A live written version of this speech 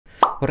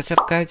What is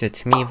up guys,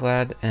 it's me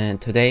Vlad, and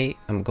today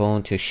I'm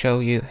going to show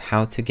you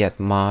how to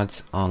get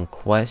mods on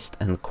Quest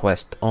and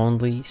Quest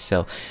only,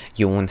 so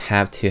you won't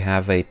have to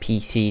have a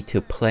PC to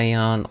play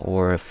on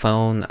or a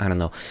phone, I don't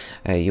know,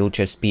 you'll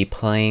just be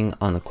playing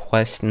on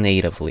Quest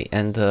natively.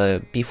 And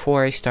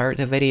before I start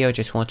the video, I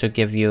just want to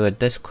give you a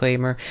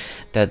disclaimer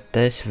that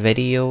this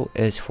video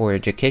is for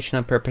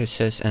educational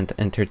purposes and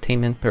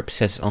entertainment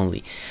purposes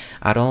only.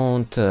 I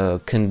don't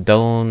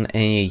condone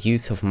any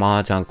use of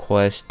mods on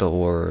Quest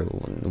or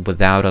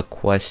without a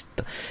Quest,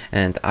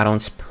 and I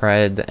don't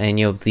spread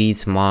any of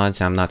these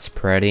mods. I'm not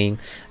spreading,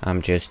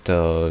 I'm just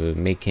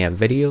making a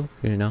video,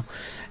 you know,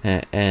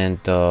 and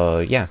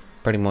yeah,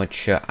 pretty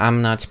much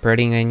I'm not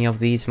spreading any of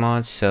these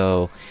mods,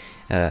 so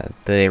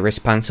the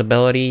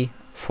responsibility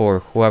for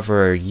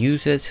whoever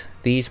uses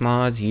these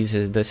mods,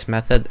 uses this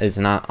method, is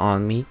not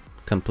on me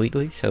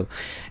completely. So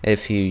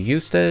if you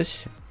use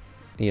this,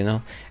 you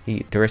know,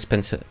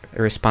 the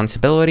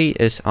responsibility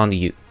is on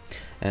you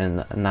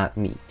and not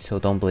me, so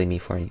don't blame me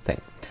for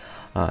anything.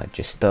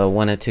 Just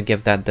wanted to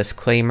give that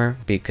disclaimer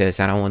because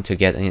I don't want to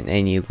get in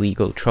any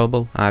legal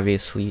trouble.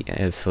 Obviously,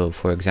 if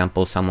for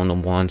example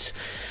someone wants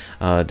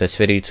this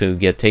video to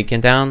get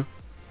taken down,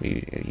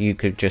 you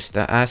could just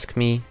ask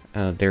me.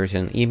 There's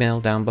an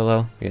email down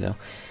below, you know,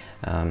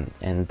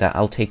 and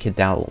I'll take it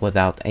down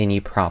without any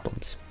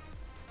problems.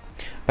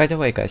 By the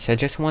way guys, I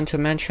just want to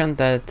mention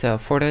that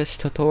for this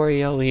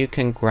tutorial you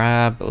can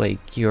grab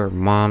like your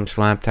mom's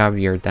laptop,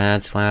 your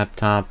dad's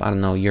laptop, I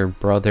don't know, your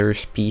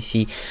brother's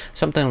PC,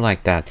 something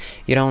like that.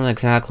 You don't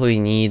exactly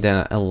need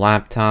a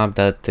laptop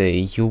that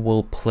you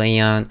will play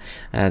on.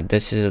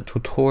 This is a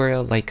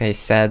tutorial, like I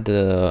said,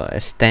 a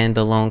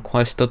standalone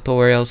Quest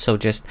tutorial, so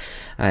just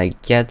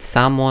get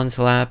someone's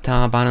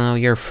laptop, I don't know,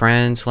 your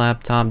friend's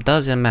laptop,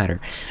 doesn't matter.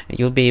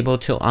 You'll be able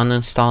to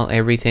uninstall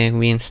everything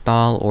we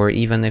install, or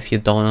even if you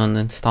don't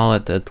uninstall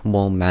it, it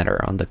won't matter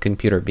on the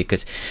computer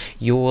because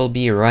you will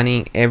be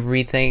running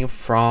everything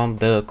from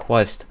the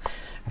Quest,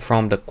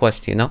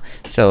 you know.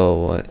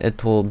 So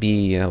it will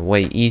be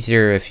way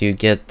easier if you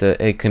get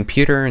a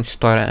computer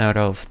instead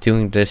of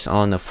doing this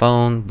on a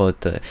phone,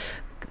 but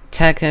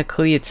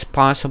technically it's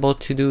possible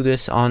to do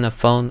this on a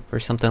phone or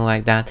something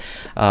like that,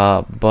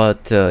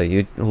 but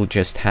you will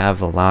just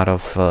have a lot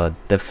of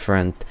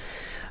different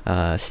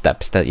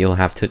steps that you'll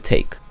have to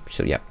take.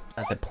 So yeah,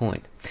 that's the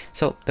point.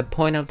 So the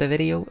point of the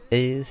video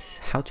is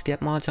how to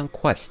get mods on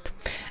Quest,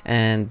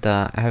 and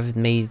I have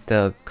made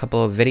a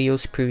couple of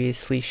videos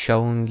previously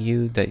showing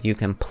you that you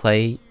can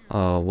play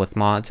with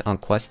mods on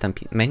Quest, and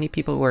many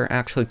people were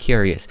actually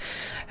curious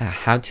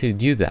how to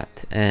do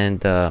that,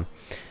 and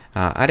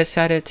I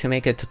decided to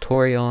make a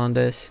tutorial on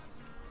this,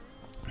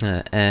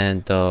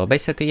 and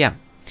basically, yeah,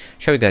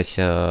 show you guys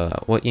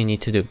what you need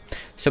to do.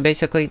 So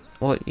basically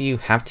what you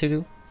have to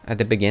do at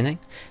the beginning,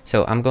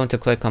 so I'm going to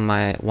click on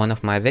one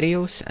of my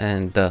videos,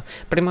 and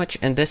pretty much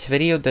in this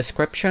video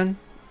description,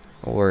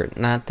 or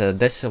not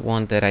this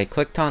one that I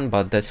clicked on,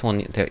 but this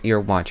one that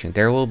you're watching,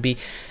 there will be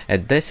a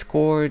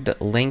Discord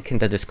link in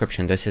the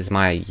description. This is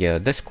my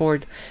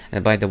Discord,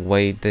 and by the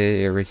way,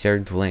 the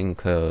reserved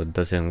link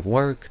doesn't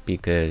work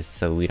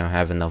because we don't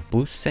have enough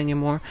boosts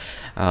anymore,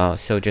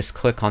 so just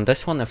click on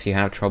this one if you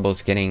have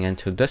troubles getting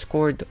into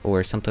Discord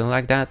or something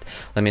like that.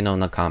 Let me know in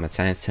the comments.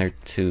 I answer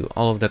to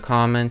all of the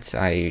comments.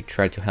 I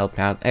try to help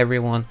out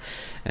everyone,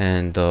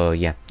 and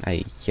yeah,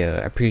 I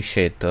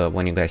appreciate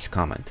when you guys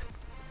comment,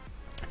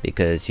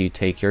 because you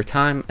take your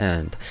time,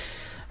 and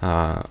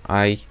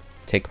I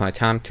take my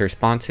time to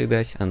respond to you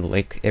guys and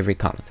like every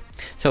comment.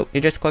 So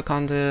you just click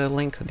on the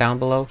link down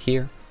below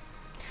here.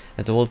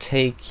 It will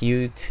take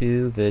you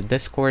to the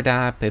Discord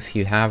app if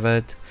you have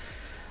it.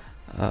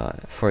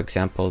 For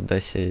example,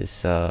 this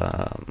is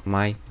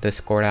my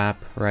Discord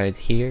app right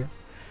here.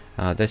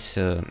 This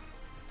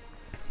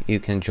you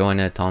can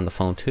join it on the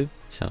phone too,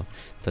 so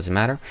doesn't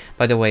matter.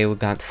 By the way, we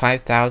got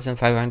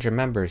 5,500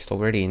 members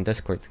already in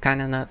Discord.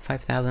 Kinda not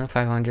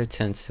 5,500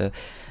 since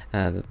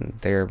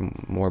there are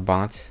more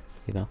bots,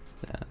 you know,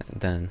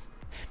 than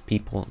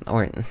people,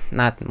 or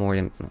not more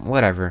than,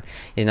 whatever,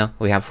 you know.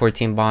 We have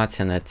 14 bots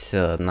and it's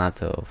not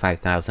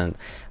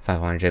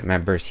 5,500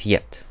 members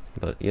yet.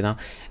 But you know,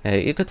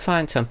 you could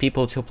find some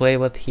people to play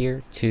with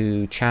here,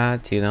 to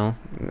chat, you know.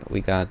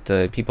 We got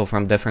people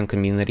from different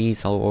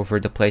communities all over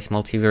the place: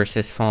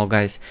 Multiverses, Fall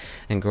Guys,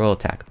 and Gorilla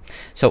Tag.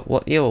 So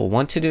what you'll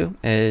want to do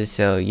is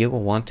you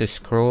will want to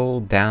scroll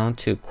down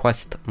to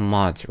Quest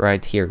mods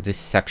right here, this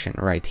section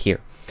right here,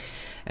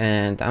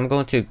 and I'm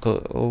going to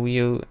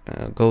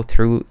go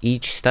through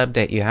each step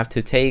that you have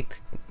to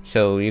take,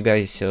 so you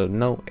guys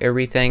know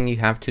everything you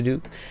have to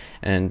do,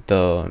 and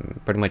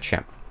pretty much,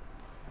 yeah,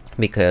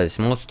 because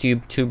most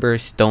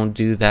YouTubers don't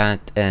do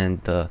that,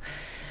 and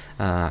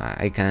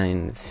I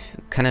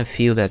kind of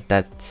feel that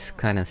that's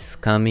kind of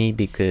scummy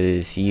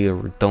because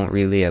you don't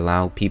really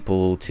allow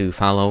people to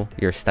follow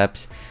your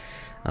steps.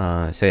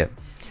 So yeah,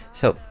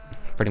 so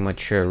pretty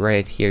much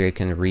right here you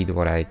can read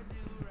what I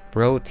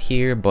wrote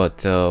here,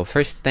 but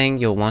first thing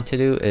you'll want to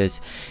do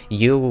is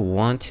you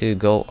want to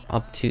go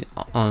up to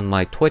on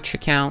my Twitch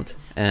account,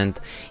 And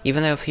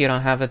even if you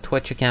don't have a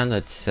Twitch account,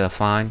 that's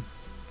fine.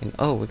 And,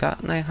 oh, we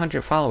got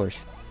 900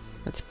 followers.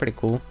 That's pretty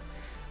cool.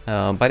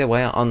 By the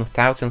way, on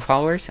 1,000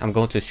 followers, I'm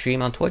going to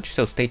stream on Twitch,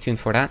 so stay tuned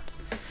for that.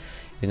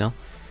 You know,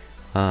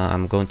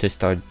 I'm going to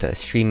start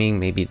streaming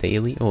maybe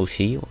daily. We'll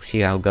see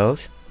how it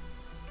goes.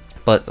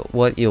 But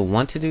what you'll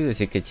want to do, as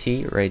you can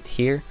see right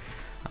here,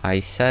 I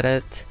set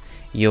it.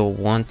 You'll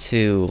want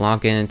to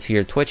log into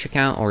your Twitch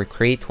account or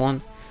create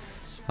one.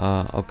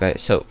 Okay,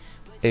 so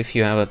if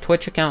you have a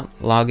Twitch account,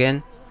 log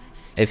in.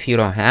 If you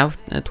don't have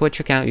a Twitch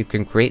account, you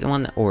can create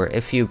one, or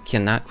if you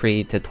cannot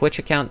create a Twitch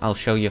account, I'll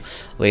show you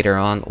later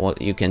on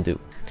what you can do.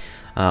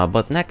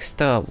 But next,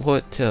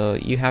 what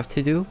you have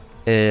to do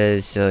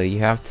is you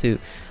have to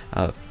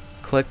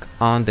click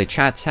on the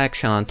chat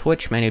section on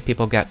Twitch. Many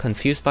people get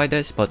confused by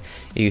this, but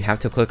you have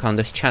to click on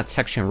this chat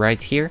section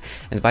right here.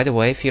 And by the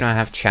way, if you don't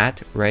have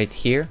chat right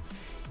here,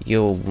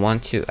 you'll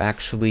want to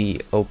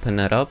actually open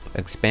it up,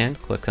 expand,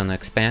 click on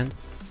expand,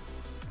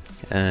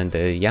 and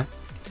yeah.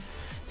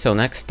 So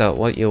next,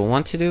 what you'll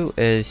want to do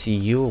is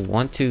you'll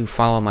want to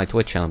follow my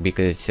Twitch channel,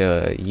 because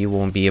you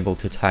won't be able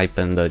to type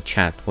in the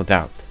chat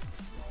without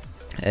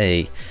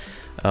a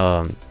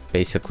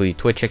basically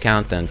Twitch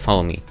account and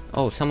follow me.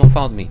 Oh, someone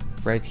followed me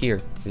right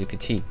here. As you can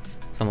see,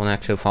 someone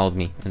actually followed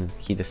me, and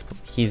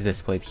he's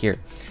displayed here.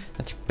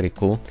 That's pretty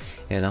cool,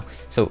 you know.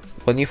 So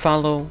when you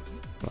follow,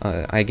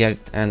 I get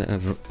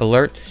an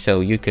alert, so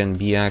you can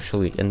be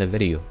actually in the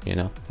video, you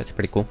know. That's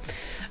pretty cool.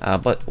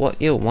 But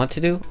what you'll want to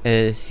do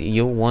is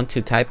you'll want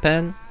to type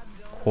in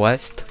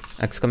quest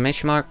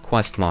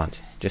quest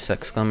mods, just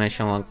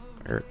exclamation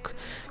mark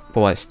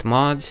quest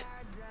mods,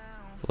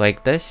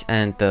 like this,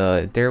 and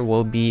there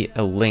will be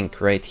a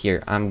link right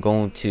here. I'm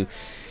going to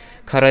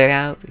cut it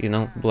out, you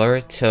know, blur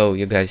it, so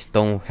you guys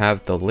don't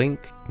have the link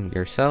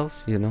yourselves,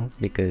 you know,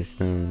 because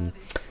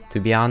to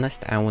be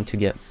honest, I want to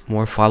get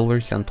more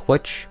followers on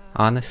Twitch,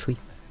 honestly.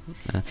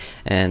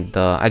 And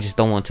I just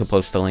don't want to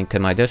post a link to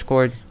my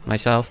Discord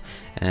myself.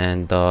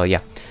 And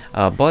yeah,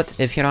 but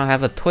if you don't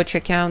have a Twitch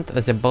account,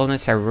 as a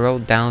bonus, I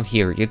wrote down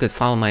here, you could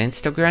follow my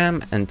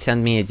Instagram and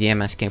send me a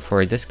DM asking for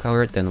a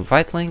Discord and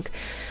invite link.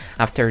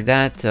 After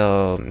that,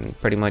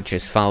 pretty much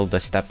just follow the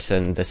steps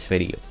in this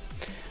video.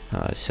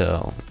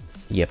 So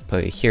yep,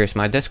 here's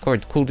my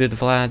Discord, Cool Dude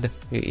Vlad.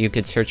 You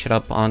could search it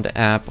up on the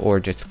app, or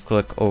just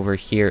click over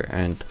here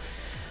and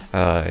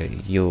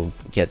you'll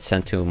get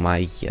sent to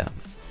my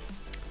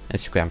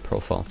Instagram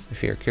profile.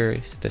 If you're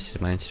curious, this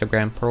is my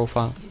Instagram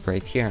profile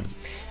right here.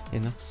 You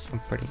know, I'm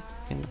pretty,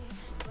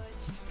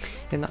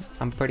 you know,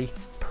 I'm pretty,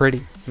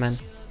 man.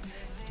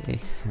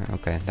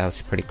 Okay, that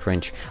was pretty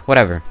cringe.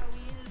 Whatever.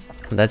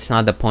 That's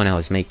not the point I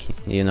was making,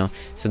 you know.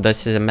 So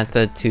this is a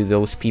method to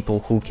those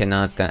people who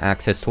cannot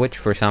access Twitch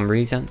for some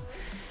reason.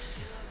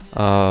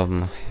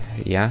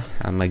 Yeah,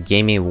 I'm a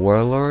gaming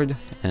warlord,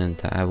 and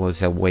I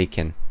was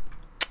awakened.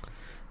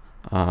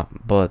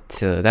 But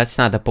that's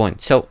not the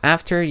point. So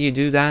after you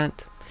do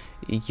that,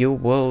 you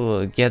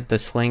will get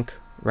this link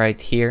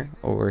right here,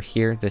 over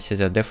here. This is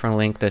a different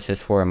link. This is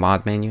for a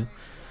mod menu.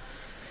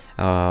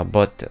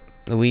 But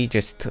we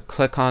just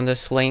click on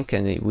this link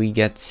and we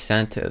get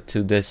sent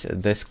to this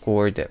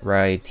Discord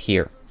right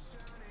here.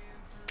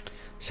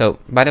 So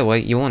by the way,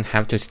 you won't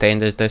have to stay in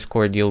this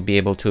Discord. You'll be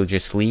able to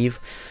just leave.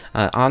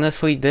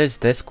 Honestly, this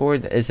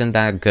Discord isn't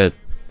that good.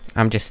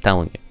 I'm just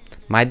telling you,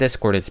 my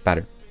Discord is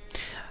better.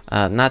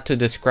 Not to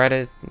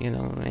discredit, you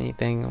know,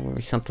 anything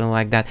or something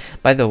like that.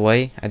 By the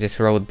way, I just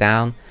wrote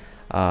down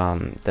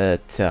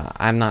that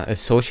I'm not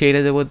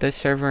associated with this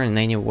server in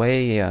any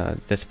way.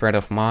 The spread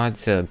of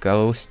mods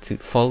goes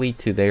fully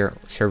to their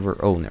server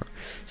owner,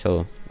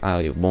 so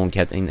I won't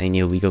get in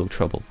any legal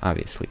trouble,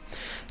 obviously.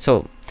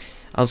 So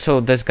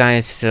also, this guy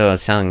is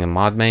selling a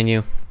mod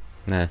menu.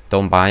 Nah,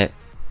 don't buy it.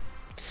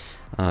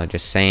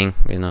 Just saying,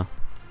 you know,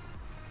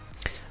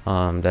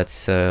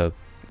 that's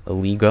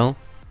illegal,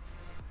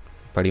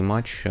 pretty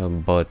much,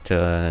 but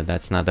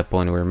that's not the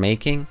point we're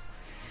making.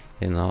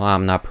 You know,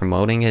 I'm not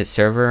promoting his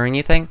server or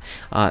anything.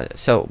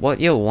 So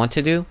what you'll want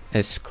to do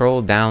is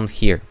scroll down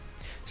here.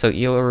 So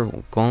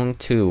you're going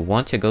to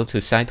want to go to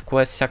side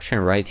quest section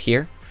right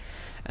here,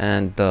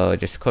 and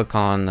just click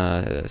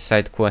on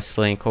side quest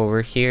link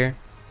over here.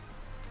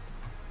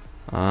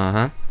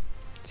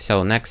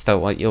 So next,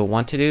 what you'll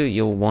want to do,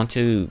 you'll want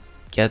to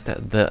get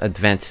the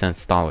advanced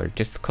installer.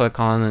 Just click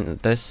on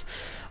this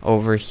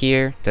over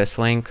here, this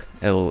link.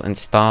 It'll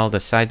install the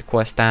side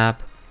quest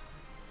app.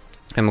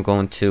 I'm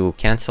going to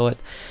cancel it,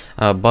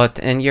 but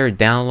in your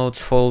downloads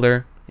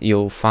folder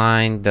you'll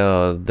find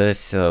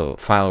this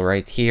file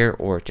right here,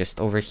 or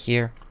just over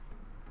here.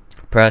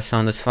 Press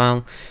on this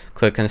file,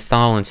 click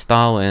install,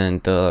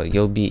 and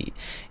you'll be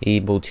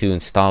able to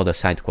install the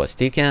side quest.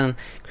 You can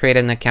create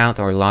an account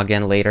or log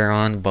in later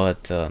on,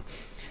 but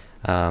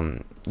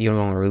you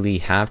don't really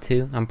have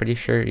to. I'm pretty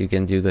sure you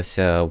can do this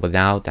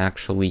without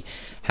actually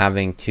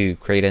having to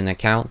create an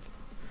account.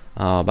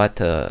 But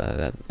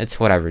it's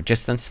whatever.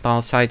 Just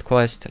install side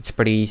quest. It's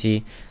pretty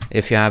easy.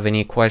 If you have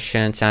any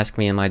questions, ask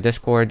me in my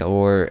Discord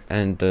or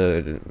in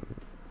the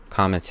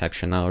comment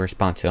section. I'll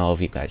respond to all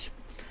of you guys.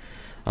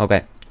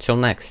 Okay, So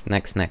next,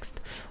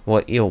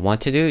 what you'll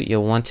want to do,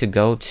 you'll want to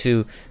go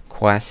to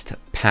Quest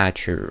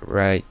Patcher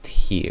right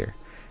here.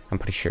 I'm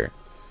pretty sure.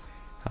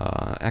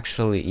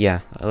 Actually, yeah,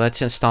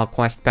 let's install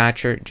Quest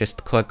Patcher.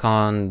 Just click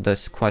on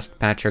this Quest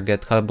Patcher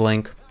GitHub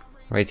link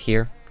right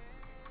here.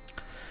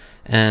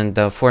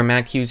 And for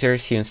Mac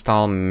users, you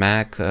install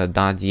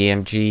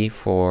mac.dmg.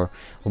 For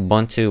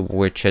Ubuntu,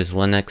 which is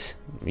Linux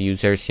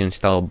users, you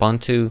install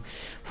Ubuntu.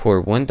 For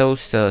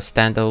Windows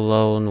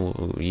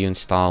standalone, you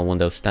install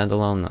Windows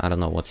standalone. I don't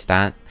know what's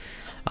that.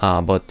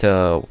 But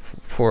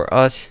for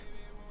us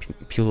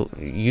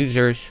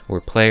users or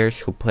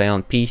players who play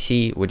on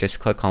PC, we just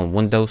click on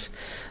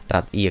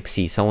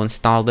windows.exe. So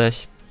install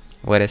this.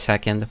 Wait a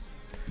second.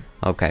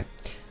 Okay.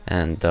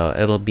 And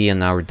it'll be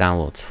in our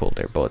downloads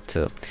folder, but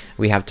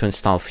we have to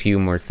install a few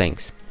more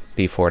things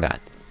before that.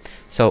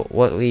 So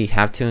what we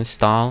have to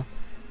install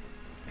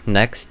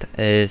next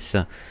is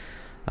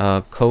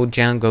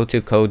CodeGen. Go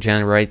to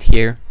CodeGen right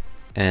here,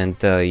 and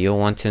you'll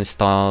want to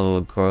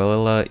install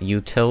Gorilla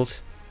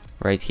Utils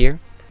right here.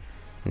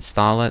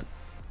 Install it.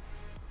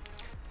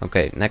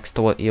 Okay, next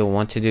what you'll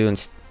want to do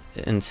is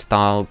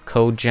install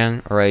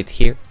CodeGen right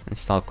here.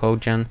 Install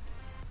CodeGen.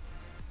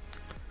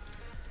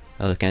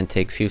 It can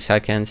take a few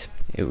seconds.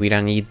 We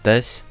don't need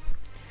this.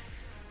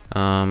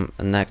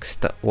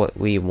 Next, what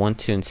we want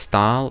to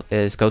install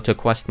is go to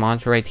Quest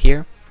Mods right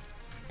here,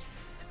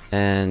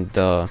 and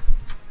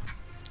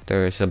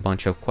there's a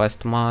bunch of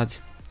Quest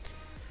mods.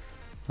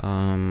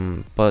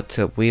 But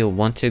we'll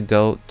want to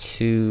go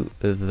to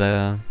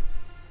the.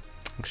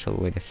 Actually,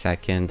 wait a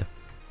second.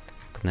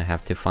 I'm gonna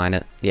have to find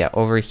it. Yeah,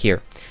 over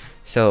here.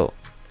 So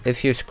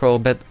if you scroll a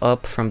bit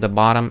up from the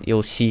bottom,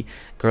 you'll see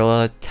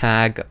Gorilla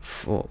Tag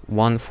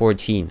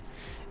 114.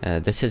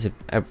 This is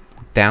a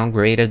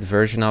downgraded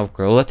version of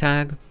Gorilla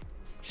Tag,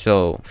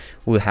 so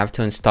we'll have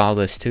to install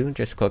this too.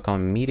 Just click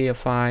on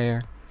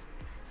Mediafire,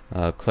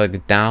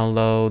 click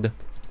download,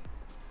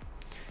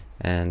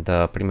 and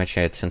pretty much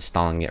it's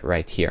installing it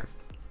right here.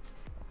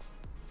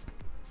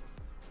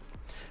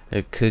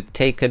 It could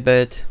take a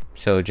bit,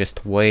 so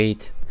just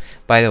wait.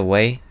 By the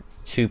way,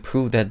 to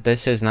prove that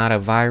this is not a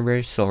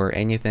virus or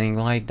anything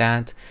like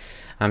that,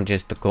 I'm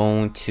just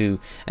going to,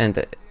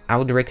 and I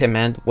would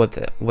recommend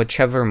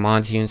whichever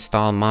mods you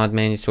install, mod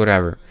menus,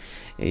 whatever,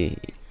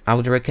 I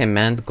would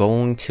recommend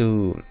going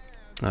to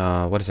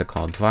what is it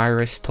called,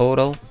 virus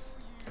total,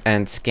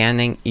 and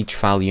scanning each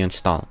file you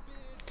install.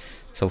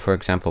 So for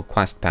example,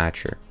 Quest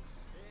Patcher,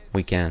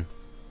 we can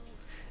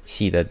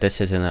see that this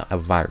isn't a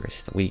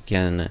virus. We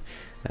can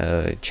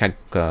check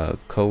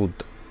code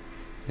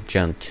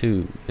Gen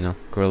 2, you know,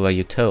 Gorilla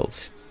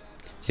Utils.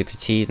 As you can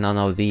see, none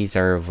of these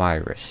are a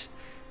virus.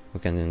 We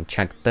can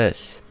check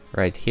this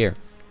right here.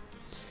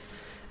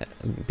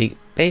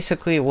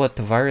 Basically, what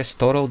the virus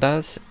total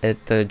does,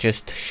 it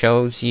just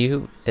shows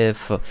you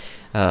if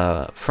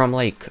from,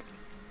 like,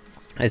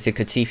 as you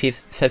could see,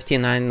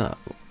 59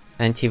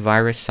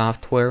 antivirus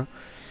software,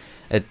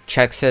 it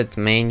checks it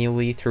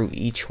manually through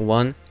each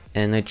one,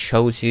 and it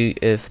shows you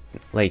if,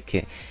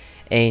 like,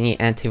 any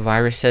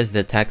antiviruses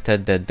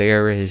detected that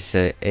there is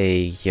a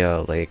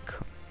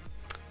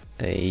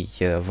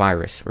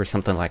virus or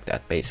something like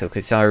that,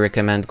 basically. So I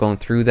recommend going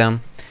through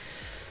them.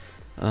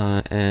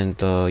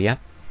 Yeah.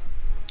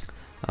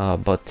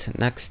 But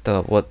next,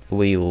 what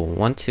we'll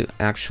want to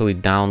actually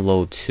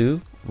download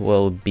to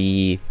will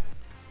be,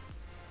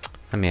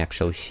 let me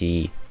actually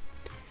see.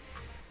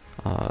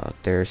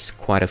 There's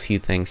quite a few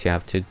things you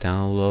have to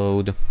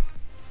download.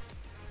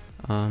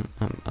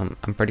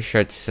 I'm pretty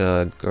sure it's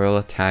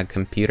Gorilla Tag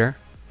Computer.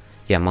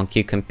 Yeah,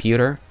 Monkey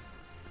Computer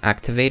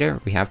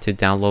Activator. We have to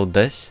download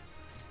this,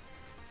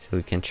 so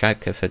we can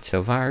check if it's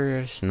a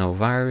virus. No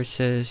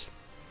viruses.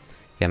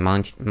 Yeah,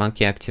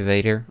 Monkey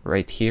Activator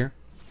right here.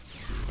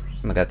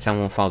 Oh my god,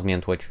 someone followed me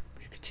on Twitch.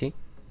 You could see.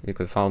 You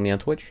could follow me on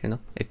Twitch, you know,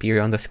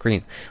 appear on the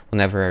screen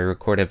whenever I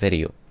record a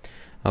video.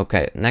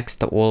 Okay,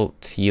 next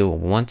what you'll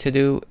want to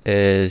do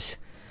is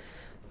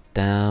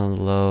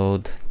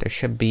download. There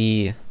should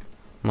be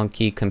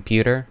Monkey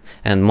Computer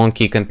and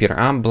Monkey Computer.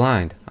 I'm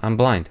blind,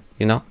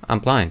 you know, I'm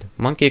blind.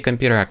 Monkey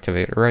Computer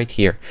Activator right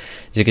here.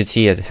 As you can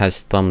see, it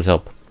has thumbs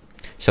up.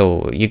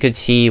 So you could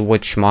see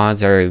which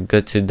mods are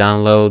good to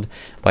download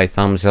by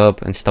thumbs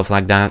up and stuff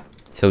like that.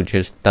 So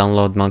just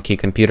download Monkey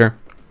Computer.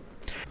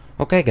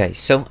 Okay guys,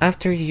 so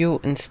after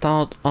you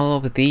installed all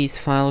of these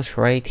files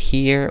right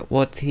here,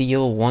 what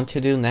you'll want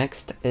to do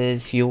next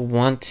is you'll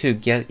want to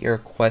get your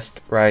Quest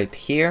right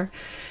here.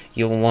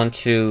 You'll want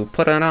to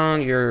put it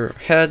on your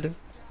head,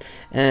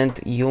 and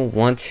you'll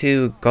want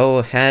to go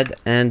ahead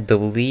and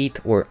delete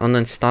or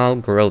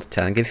uninstall Gorilla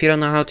Tag. If you don't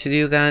know how to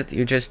do that,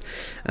 you just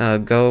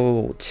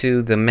go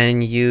to the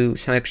menu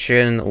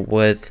section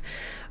with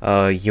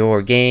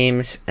your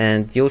games,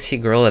 and you'll see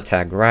Gorilla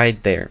Tag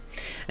right there.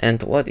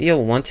 And what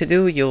you'll want to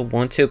do, you'll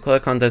want to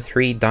click on the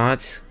 3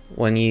 dots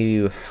when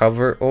you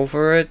hover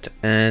over it,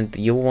 and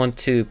you'll want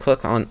to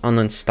click on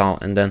uninstall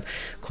and then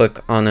click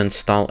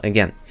uninstall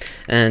again,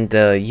 and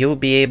you'll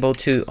be able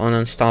to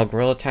uninstall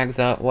Gorilla Tag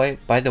that way.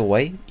 By the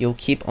way, you'll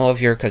keep all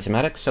of your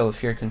cosmetics, so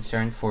if you're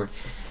concerned for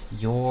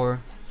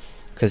your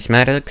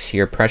cosmetics,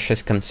 your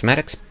precious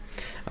cosmetics,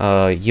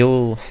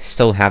 you'll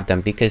still have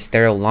them because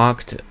they're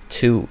locked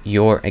to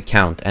your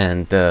account,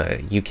 and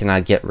you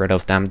cannot get rid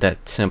of them that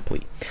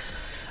simply.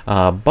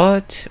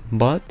 But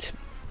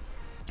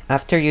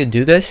after you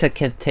do this, it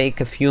can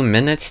take a few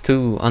minutes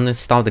to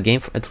uninstall the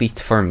game, at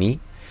least for me.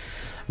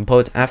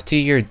 But after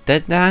you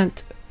did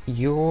that,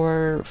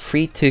 you're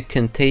free to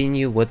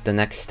continue with the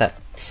next step.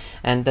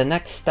 And the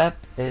next step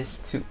is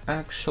to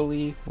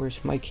actually,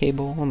 where's my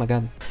cable? Oh my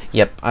god.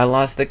 Yep, I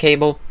lost the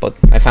cable, but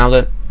I found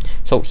it.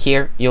 So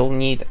here you'll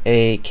need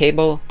a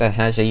cable that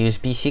has a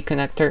USB-C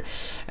connector,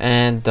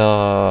 and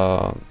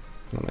oh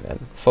my god,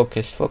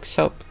 focus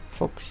up,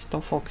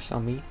 don't focus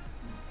on me,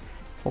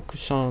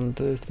 focus on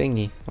the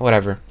thingy,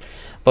 whatever.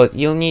 But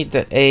you'll need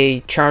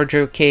a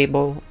charger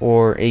cable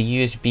or a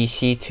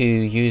USB-C to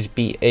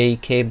USB-A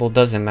cable,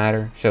 doesn't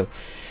matter. So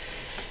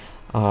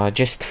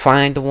just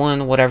find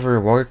one, whatever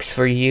works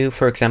for you.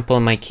 For example,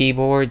 on my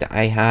keyboard,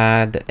 I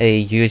had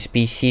a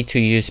USB-C to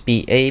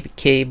USB-A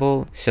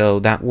cable, so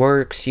that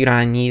works. You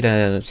don't need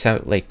a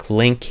like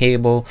link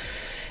cable.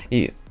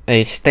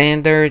 A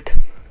standard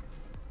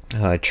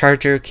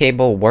charger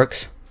cable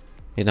works,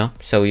 you know,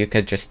 so you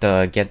could just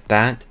get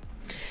that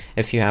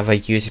if you have a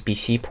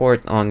USB-C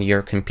port on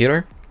your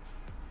computer.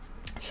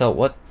 So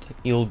what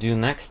you'll do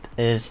next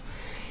is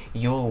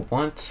you'll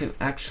want to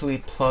actually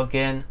plug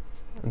in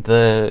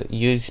the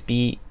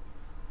USB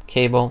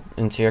cable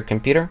into your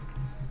computer.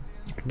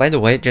 By the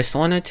way, just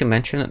wanted to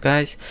mention it,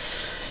 guys,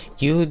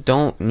 you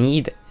don't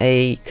need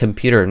a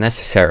computer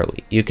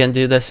necessarily. You can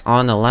do this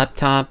on a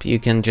laptop. You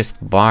can just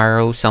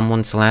borrow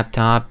someone's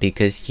laptop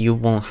because you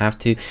won't have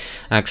to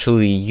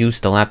actually use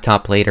the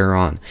laptop later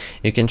on.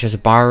 You can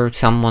just borrow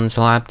someone's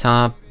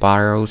laptop,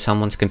 borrow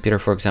someone's computer,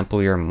 for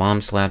example, your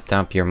mom's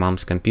laptop, your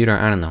mom's computer,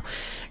 I don't know,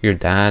 your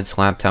dad's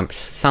laptop,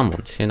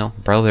 someone's, you know,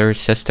 brothers,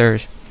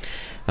 sisters.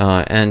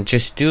 And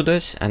just do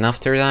this, and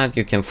after that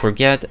you can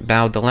forget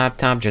about the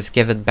laptop, just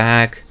give it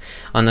back,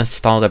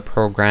 uninstall the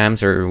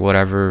programs or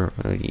whatever.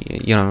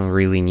 You don't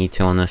really need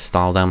to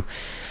uninstall them,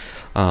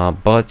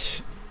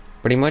 but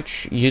pretty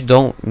much you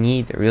don't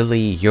need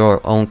really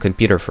your own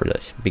computer for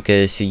this,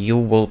 because you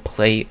will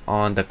play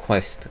on the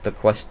Quest. The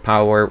Quest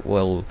power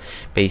will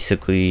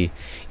basically,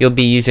 you'll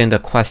be using the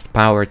Quest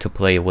power to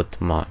play with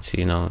mods,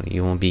 you know,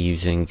 you won't be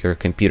using your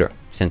computer,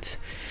 since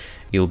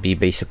you'll be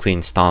basically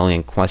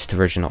installing Quest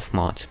version of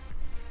mods.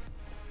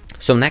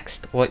 So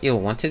next, what you'll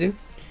want to do,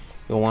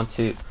 you'll want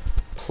to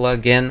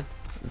plug in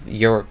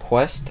your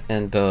Quest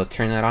and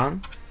turn it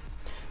on.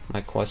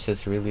 My Quest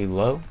is really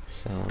low,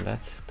 so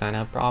that's kind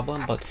of a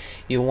problem, but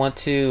you want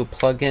to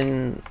plug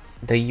in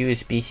the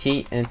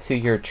USB-C into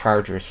your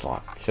charger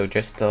slot. So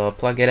just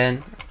plug it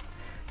in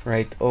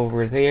right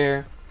over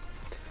there,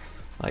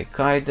 like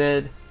I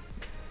did,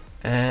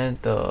 and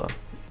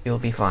you'll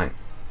be fine.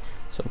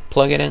 So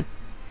plug it in.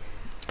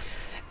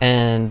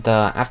 And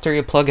after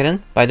you plug it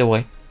in, by the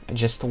way, I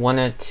just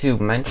wanted to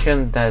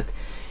mention that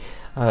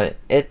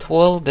it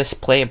will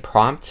display a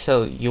prompt,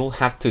 so you'll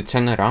have to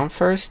turn it on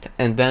first,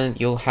 and then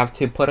you'll have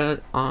to put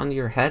it on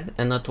your head,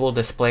 and it will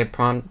display a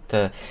prompt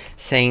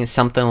saying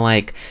something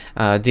like,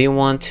 do you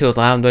want to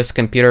allow this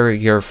computer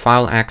your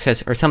file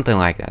access, or something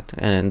like that,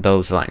 and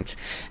those lines.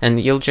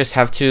 And you'll just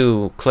have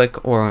to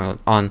click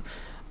on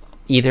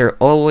either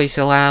always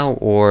allow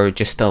or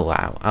just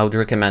allow. I would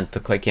recommend to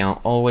click on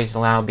always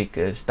allow,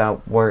 because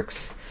that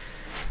works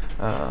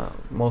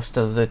most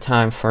of the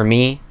time for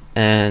me,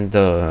 and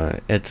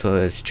it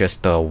was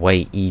just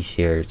way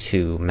easier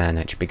to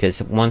manage,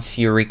 because once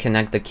you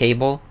reconnect the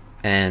cable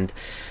and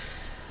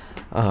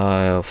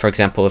for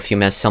example, if you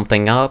mess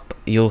something up,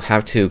 you'll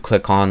have to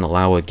click on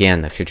allow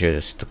again if you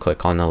just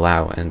click on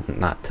allow and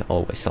not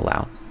always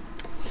allow.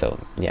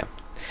 So yeah.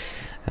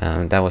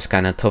 That was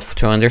kind of tough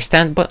to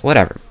understand, but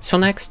whatever. So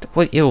next,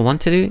 what you'll want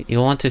to do,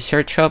 you'll want to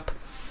search up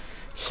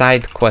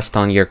SideQuest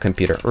on your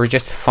computer, or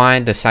just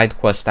find the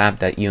SideQuest app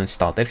that you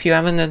installed. If you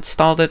haven't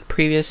installed it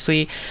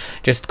previously,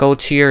 just go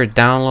to your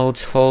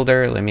downloads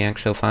folder. Let me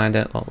actually find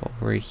it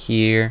over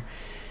here.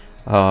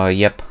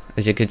 Yep,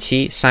 as you can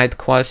see,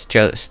 SideQuest,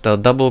 just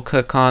double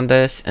click on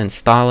this,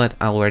 install it.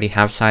 I already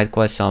have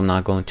SideQuest, so I'm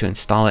not going to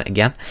install it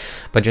again,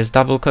 but just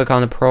double click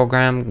on the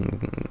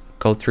program,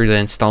 go through the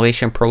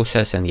installation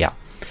process, and yeah.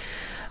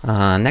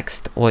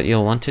 Next, what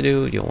you'll want to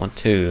do, you'll want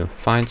to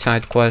find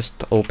SideQuest,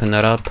 open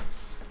it up.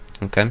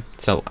 Okay,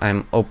 so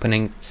I'm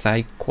opening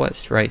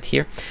SideQuest right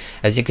here.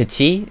 As you can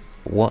see,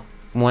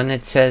 when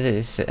it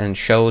says and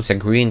shows a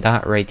green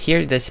dot right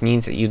here, this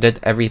means that you did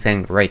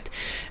everything right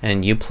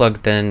and you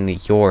plugged in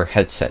your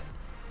headset.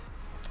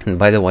 And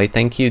by the way,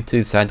 thank you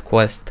to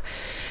SideQuest.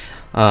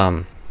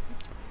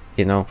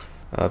 You know,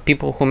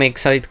 people who make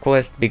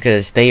SideQuest,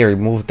 because they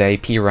removed the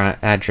IP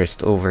address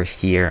over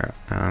here,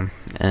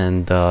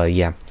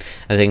 yeah,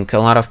 I think a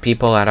lot of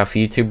people, a lot of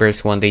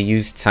YouTubers, when they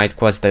used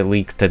SideQuest, they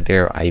leaked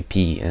their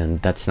IP,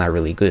 and that's not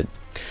really good.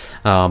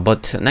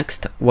 But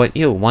next, what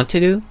you'll want to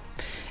do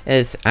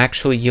is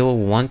actually you'll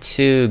want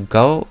to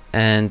go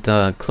and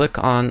click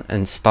on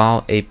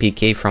install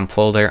APK from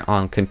folder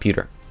on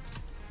computer.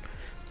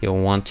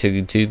 you'll want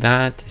to do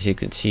that. As you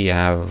can see, I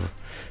have,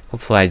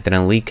 hopefully I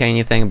didn't leak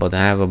anything, but I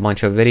have a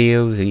bunch of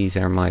videos. These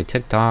are my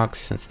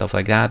TikToks and stuff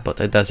like that, but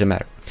it doesn't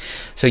matter.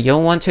 So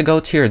you'll want to go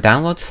to your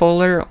downloads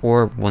folder,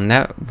 or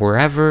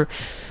wherever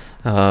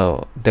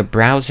the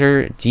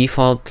browser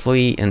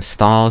defaultly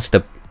installs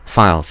the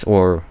files,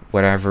 or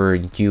whatever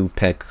you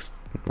pick,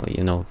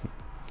 you know,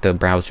 the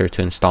browser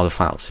to install the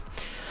files.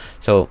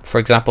 So for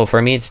example, for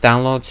me it's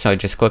downloads, so I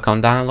just click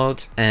on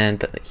downloads,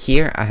 and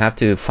here I have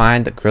to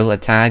find the Gorilla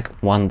Tag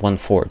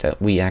 114 that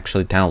we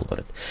actually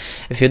downloaded.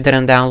 If you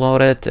didn't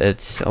download it,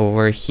 it's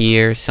over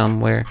here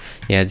somewhere.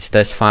 Yeah, it's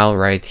this file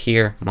right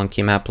here,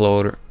 Monkey Map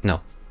Loader.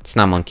 No, it's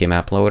not Monkey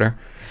Map Loader.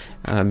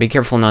 Be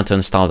careful not to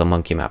install the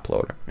Monkey Map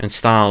Loader.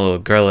 Install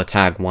Gorilla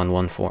Tag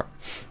 114.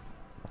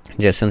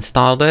 Just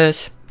install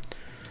this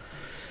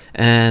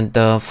and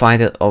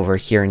find it over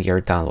here in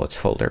your downloads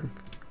folder.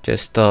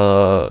 Just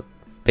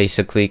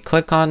basically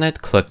click on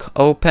it, click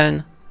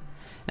open,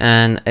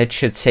 and it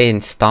should say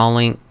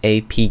installing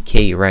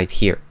APK right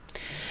here.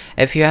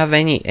 If you have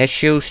any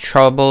issues,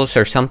 troubles,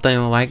 or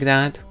something like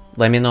that,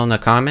 let me know in the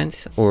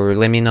comments, or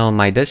let me know in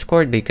my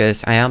Discord,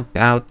 because I help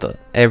out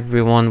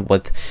everyone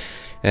with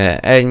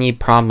any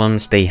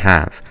problems they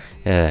have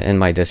in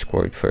my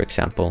Discord, for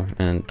example,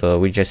 and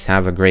we just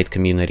have a great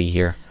community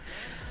here.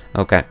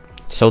 Okay,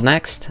 so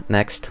next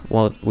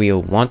what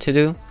we'll want to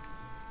do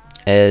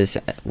is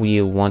we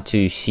want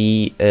to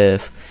see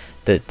if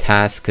the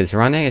task is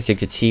running. As you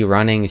can see,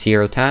 running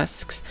 0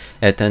 tasks.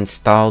 It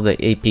installed the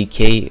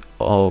APK.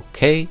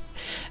 Okay.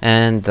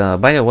 And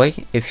by the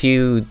way, if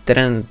you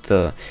didn't,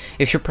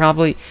 if you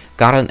probably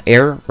got an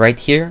error right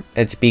here,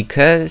 it's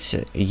because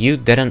you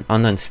didn't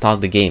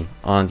uninstall the game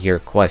on your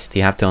quest.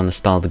 You have to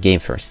uninstall the game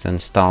first.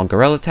 Install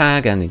Gorilla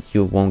Tag and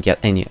you won't get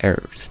any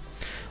errors.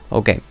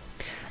 Okay.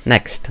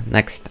 Next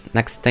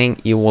thing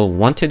you will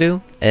want to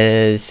do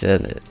is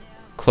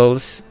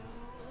close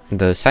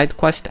the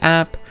SideQuest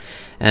app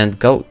and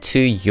go to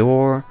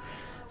your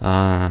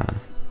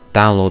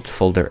downloads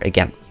folder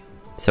again.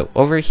 So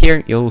over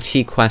here you'll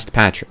see Quest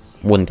Patcher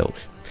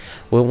Windows.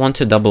 We'll want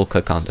to double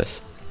click on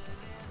this.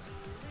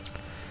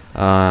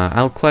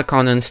 I'll click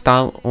on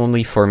install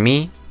only for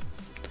me,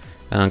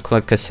 and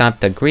click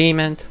accept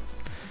agreement,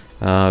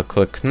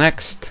 click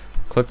next,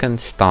 click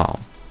install.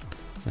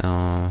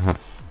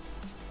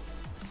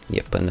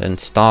 Yep, and it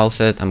installs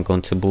it. I'm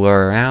going to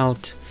blur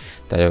out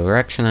the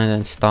direction it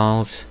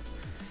installs.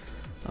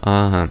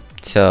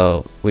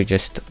 So we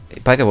just,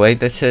 by the way,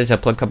 this is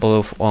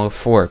applicable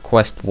for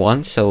quest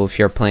 1, so if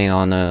you're playing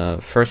on a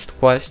first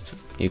quest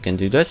you can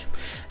do this,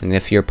 and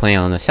if you're playing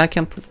on a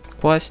second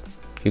quest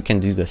you can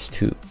do this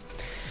too.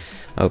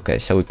 Okay,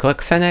 so we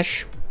click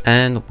finish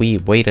and we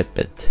wait a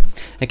bit.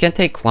 It can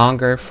take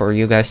longer for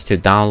you guys to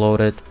download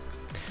it.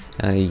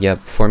 Yep,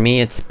 for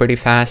me it's pretty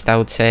fast, I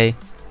would say.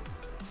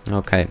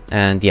 Okay,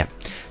 and yeah,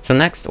 so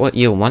next what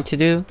you'll want to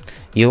do,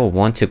 you'll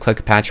want to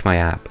click patch my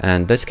app,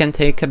 and this can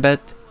take a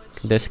bit.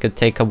 This could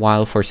take a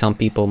while for some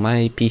people.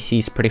 My PC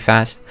is pretty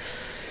fast,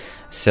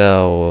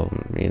 so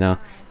you know,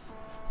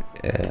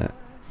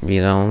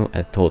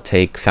 it will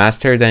take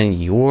faster than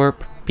your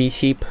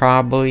PC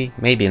probably.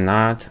 Maybe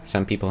not.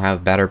 Some people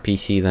have better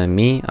PC than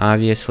me,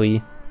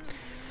 obviously.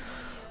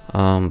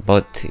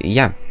 But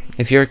yeah,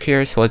 if you're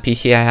curious what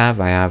PC I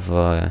have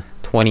a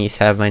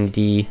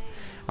 2070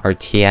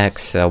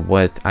 RTX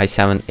with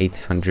i7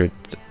 800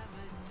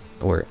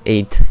 or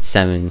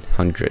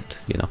 8700,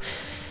 you know,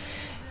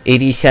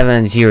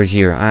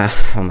 8700.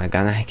 Oh my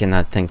god, I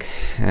cannot think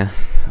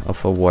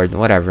of a word.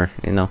 Whatever,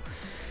 you know.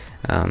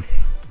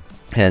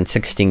 And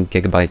 16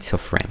 gigabytes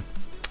of RAM.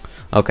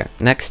 Okay,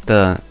 next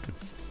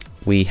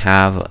we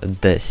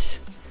have this.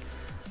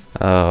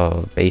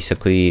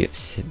 Basically,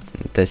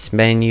 this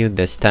menu,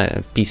 this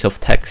piece of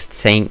text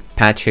saying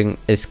patching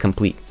is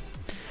complete,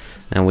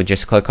 and we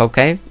just click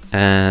OK,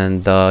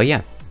 and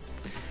yeah.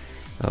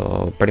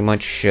 Pretty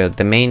much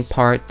the main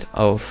part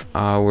of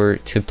our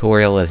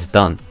tutorial is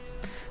done.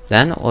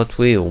 Then what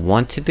we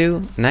want to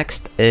do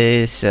next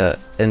is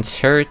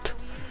insert,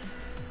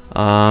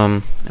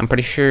 I'm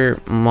pretty sure,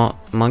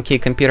 monkey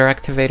computer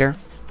activator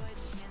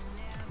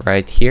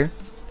right here.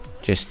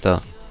 Just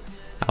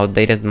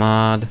outdated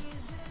mod.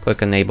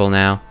 Click enable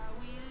now.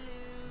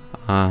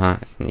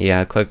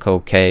 Yeah, click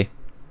OK.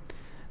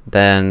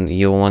 Then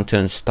you'll want to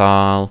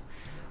install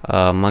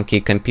monkey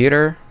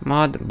computer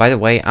mod. By the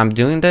way, I'm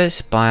doing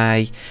this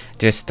by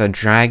just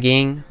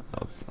dragging,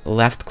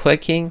 left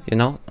clicking, you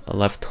know,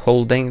 left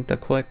holding the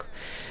click,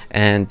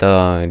 and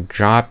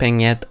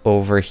dropping it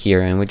over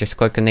here, and we just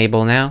click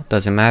enable now.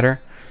 Doesn't matter,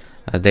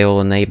 they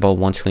will enable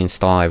once we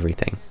install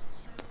everything.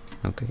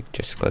 Okay,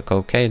 just click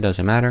OK,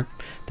 doesn't matter.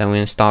 Then we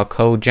install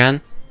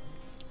CodeGen.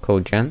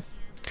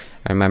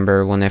 I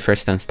remember when I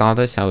first installed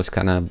this, I was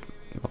kind of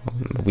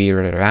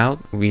weirded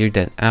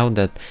out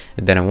that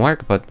it didn't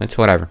work, but it's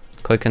whatever.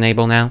 Click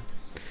enable now.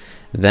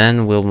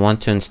 Then we'll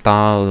want to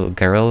install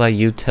Gorilla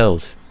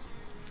Utils.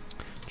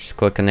 Just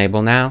click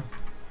enable now,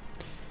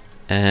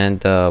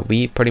 and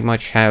we pretty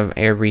much have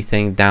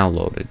everything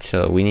downloaded.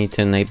 So we need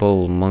to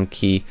enable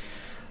monkey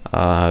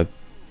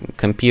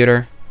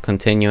computer.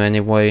 continue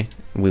anyway,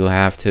 we'll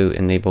have to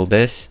enable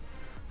this.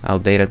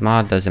 Outdated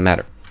mod, doesn't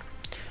matter.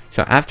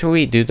 So after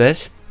we do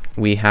this,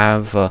 we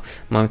have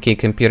monkey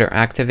computer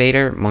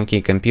activator,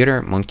 monkey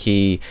computer,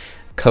 monkey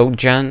code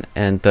gen,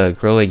 and the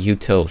Gorilla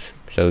utils.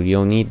 So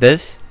you'll need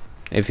this.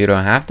 If you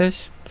don't have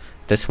this,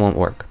 this won't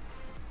work.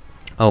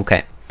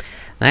 Okay,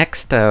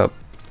 next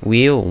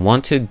we'll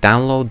want to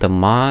download the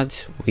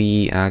mods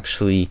we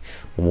actually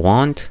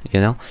want,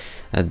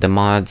 the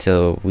mods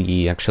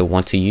we actually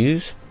want to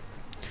use.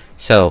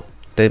 So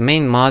the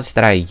main mods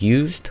that I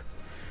used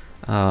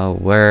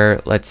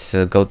were, let's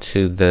go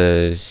to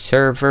the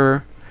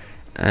server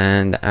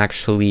and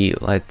actually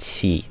let's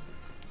see.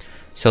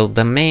 So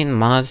the main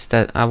mods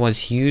that I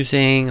was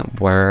using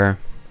were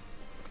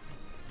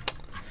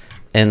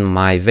in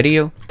my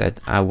video that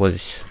I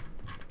was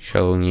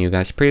showing you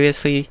guys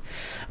previously.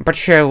 I'm pretty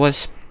sure it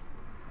was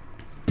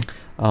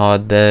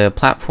the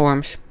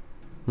platforms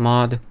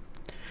mod.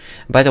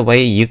 By the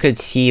way, you could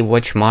see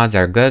which mods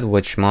are good,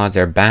 which mods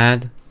are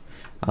bad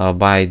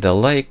by the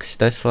likes,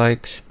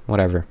 dislikes,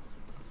 whatever.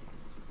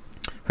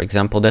 For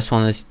example, this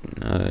one is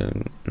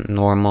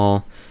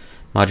normal.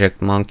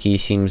 Magic Monkey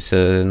seems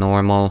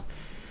normal.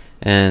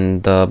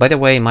 And by the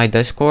way, my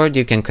Discord,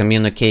 you can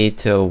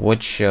communicate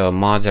which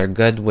mods are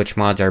good, which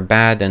mods are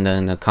bad, and then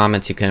in the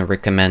comments you can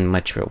recommend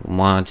which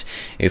mods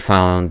you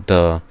found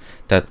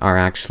that are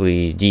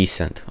actually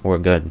decent or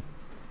good.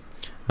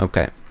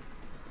 Okay.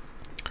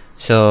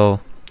 So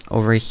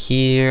over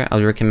here, I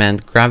would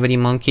recommend Gravity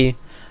Monkey.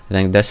 I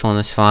think this one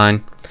is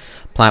fine.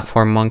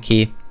 Platform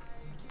Monkey.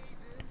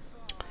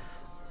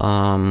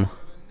 Oh,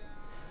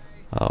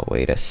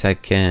 wait a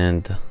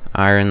second.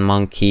 Iron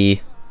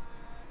Monkey.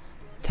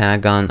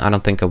 Tag on. I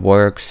don't think it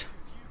works.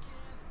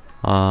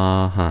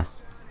 Wait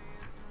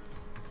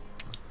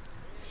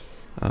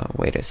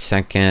a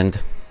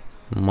second.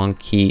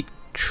 Monkey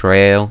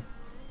Trail.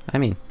 I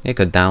mean, you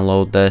could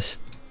download this.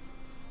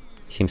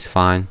 Seems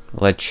fine.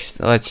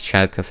 Let's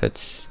check if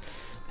it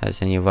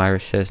has any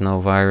viruses. No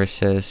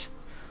viruses.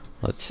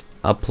 Let's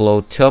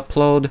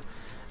upload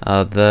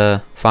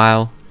the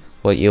file.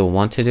 What you'll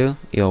want to do,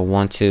 you'll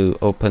want to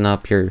open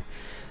up your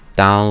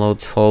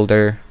downloads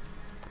folder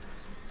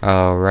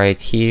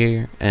right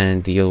here,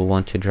 and you'll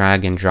want to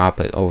drag and drop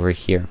it over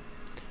here.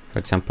 For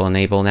example,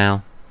 enable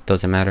now.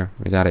 Doesn't matter.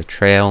 We got a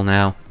trail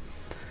now.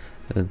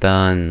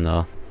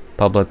 Done.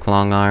 Public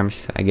long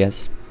arms, I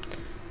guess.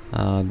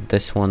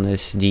 This one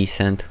is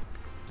decent.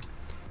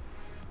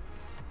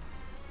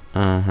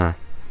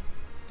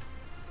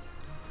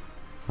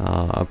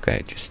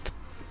 Okay, just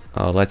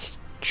let's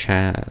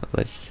chat.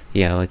 Let's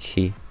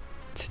see.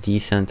 It's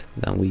decent.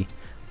 Then we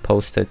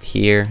post it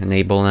here.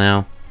 Enable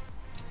now.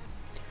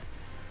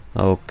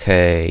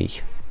 Okay.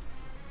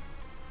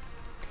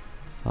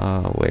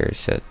 Where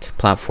is it?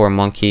 Platform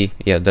Monkey.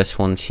 Yeah, this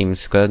one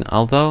seems good.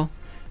 Although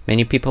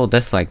many people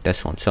dislike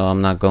this one, so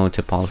I'm not going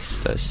to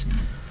post this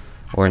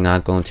or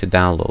not going to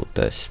download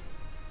this.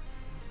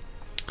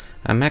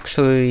 I'm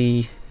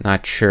actually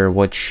not sure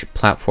which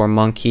Platform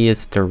Monkey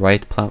is the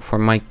right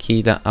Platform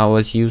Monkey that I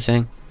was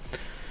using.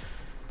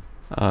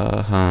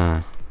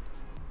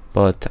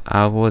 But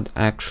I would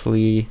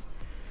actually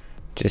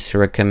just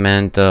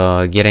recommend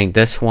getting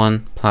this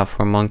one,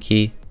 Platform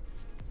Monkey.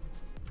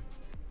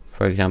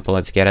 For example,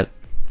 let's get it.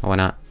 Why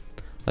not?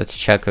 Let's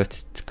check if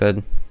it's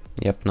good.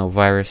 Yep, no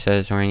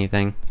viruses or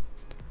anything.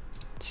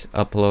 Let's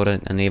upload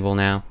it, enable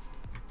now.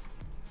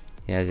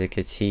 Yeah, as you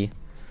can see.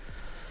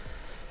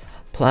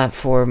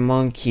 Platform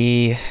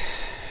Monkey,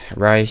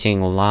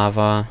 Rising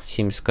Lava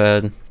seems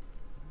good.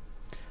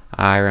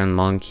 Iron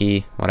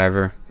Monkey,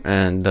 whatever.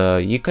 And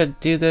you could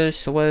do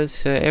this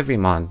with every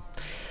mod.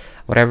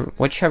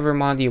 Whichever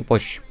mod you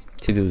wish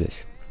to do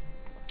this.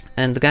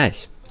 And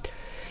guys,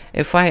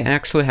 if I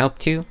actually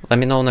helped you, let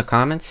me know in the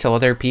comments so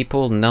other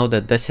people know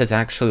that this is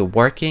actually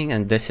working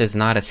and this is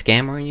not a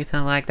scam or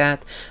anything like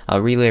that. I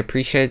really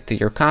appreciate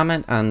your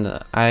comment, and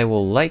I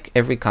will like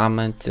every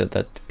comment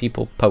that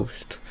people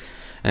post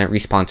and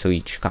respond to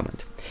each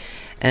comment.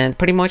 And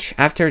pretty much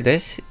after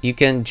this, you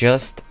can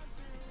just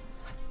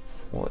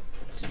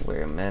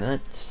wait a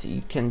minute.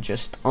 You can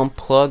just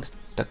unplug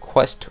the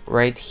Quest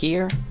right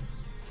here,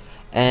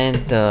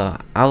 and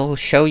I'll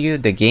show you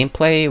the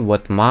gameplay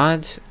with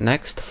mods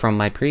next from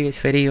my previous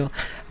video.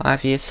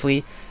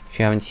 Obviously, if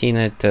you haven't seen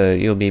it,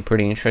 you'll be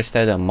pretty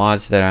interested in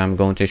mods that I'm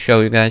going to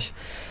show you guys.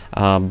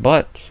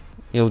 But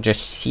you'll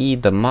just see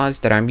the mods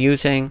that I'm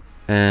using,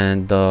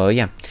 and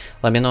yeah,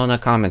 let me know in the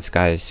comments,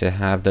 guys.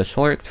 Have this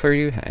worked for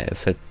you?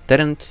 If it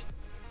didn't,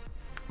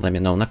 let me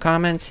know in the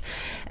comments.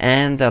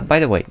 And by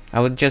the way,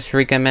 I would just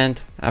recommend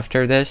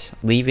after this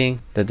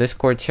leaving the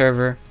Discord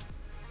server,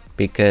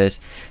 because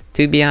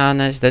to be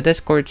honest, the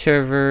Discord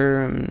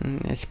server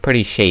is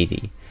pretty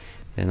shady,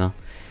 I don't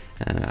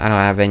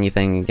have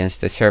anything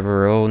against the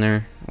server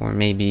owner, or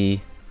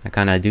maybe I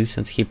kind of do,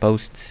 since he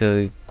posts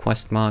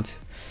quest mods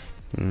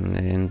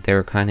and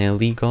they're kind of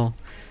illegal,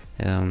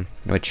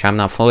 which I'm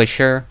not fully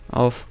sure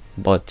of,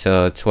 but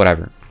it's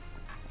whatever.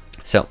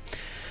 So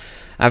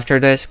after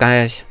this,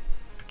 guys,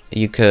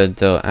 you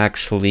could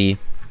actually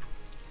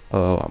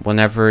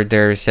whenever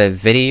there's a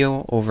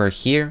video over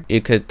here,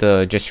 you could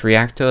just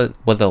react to it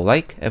with a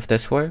like if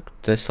this worked,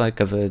 dislike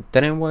if it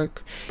didn't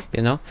work,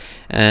 you know.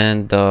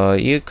 And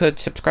you could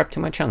subscribe to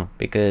my channel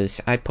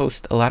because I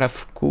post a lot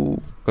of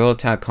cool Gorilla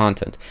Tag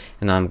content,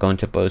 and I'm going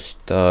to post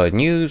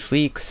news,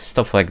 leaks,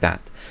 stuff like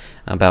that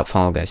about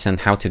Fall Guys and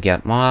how to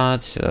get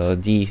mods,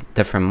 the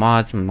different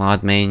mods,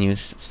 mod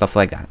menus, stuff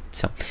like that.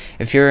 So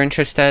if you're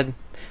interested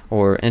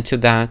or into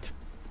that,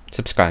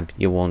 subscribe,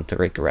 you won't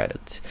regret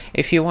it.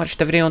 If you watched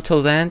the video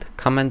until the end,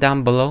 comment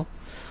down below.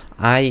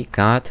 I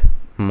got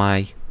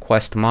my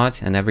quest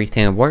mods and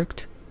everything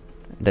worked.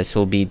 This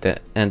will be the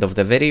end of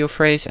the video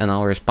phrase, and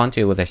I'll respond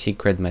to you with a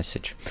secret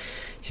message,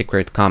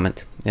 secret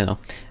comment, you know.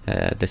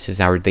 This is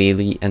our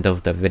daily end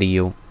of the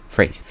video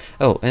phrase.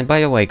 Oh, and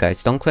by the way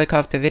guys, don't click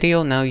off the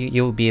video. Now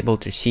you'll be able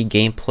to see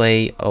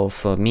gameplay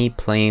of me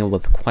playing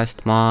with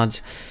quest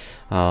mods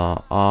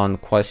on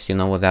Quest, you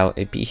know, without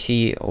a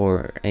PC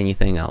or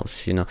anything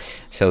else, you know.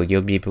 So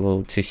you'll be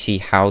able to see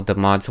how the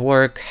mods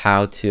work,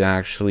 how to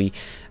actually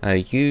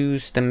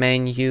use the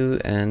menu,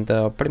 and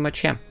pretty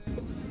much, yeah.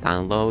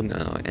 Download,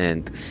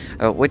 and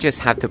we just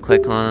have to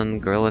click on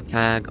Gorilla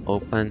Tag,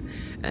 open,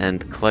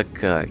 and click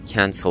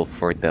cancel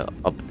for the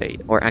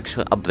update, or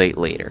actually update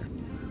later,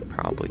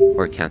 probably,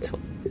 or cancel.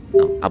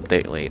 No,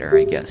 update later,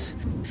 I guess.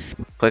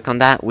 Click on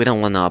that. We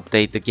don't want to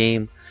update the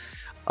game.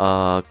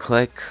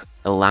 Click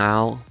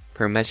allow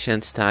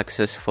permissions to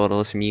access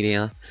photos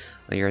media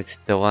on your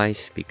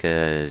device,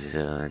 because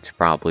it's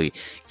probably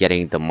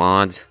getting the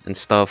mods and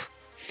stuff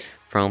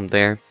from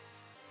there.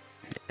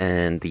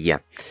 And yeah,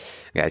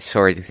 guys,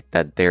 sorry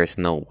that there's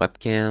no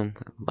webcam.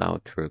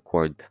 Allowed to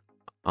record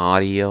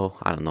audio.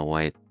 I don't know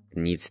why it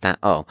needs that.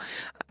 Oh,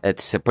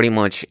 it's pretty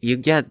much, you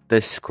get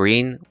this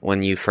screen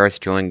when you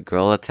first join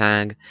Gorilla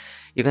Tag.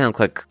 You can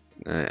click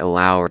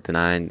allow or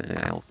deny.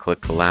 I'll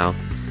click allow.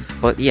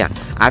 But yeah,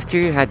 after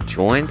you had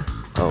joined,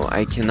 oh,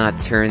 I cannot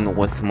turn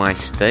with my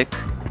stick.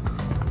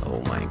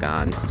 Oh my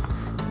god,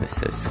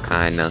 this is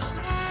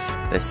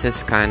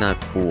kinda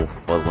cool,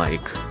 but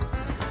like,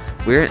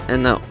 we're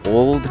in the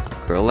old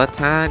Gorilla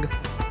Tag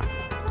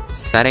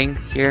setting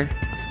here.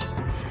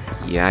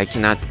 Yeah, I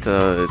cannot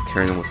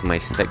turn with my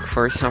stick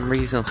for some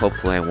reason.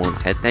 Hopefully I won't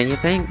hit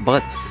anything,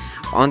 but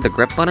on the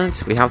grip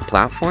buttons we have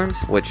platforms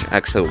which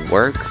actually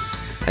work,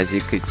 as you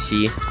could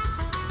see.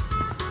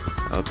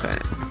 Okay,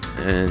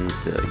 and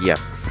yeah,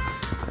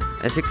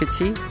 as you can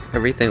see,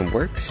 everything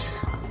works.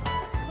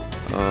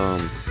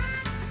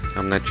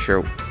 I'm not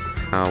sure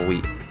how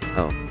we...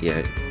 Oh,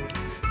 yeah.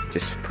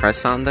 Just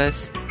press on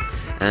this,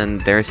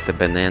 and there's the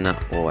banana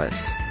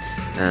OS.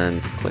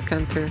 And click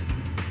enter.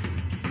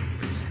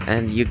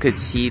 And you could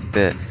see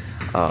the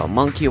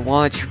monkey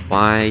watch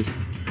by...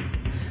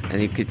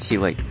 And you could see,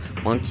 like,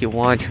 monkey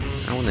watch.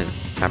 I want to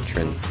capture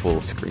in full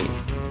screen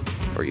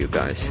for you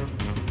guys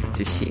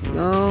to see.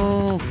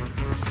 No!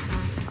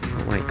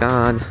 Oh my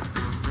god.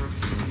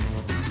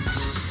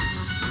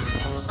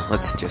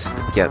 Let's just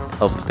get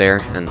up there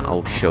and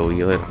I'll show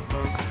you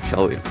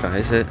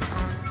guys it.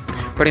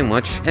 Pretty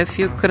much, if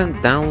you couldn't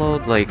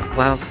download like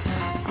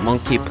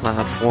monkey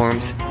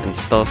platforms and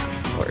stuff,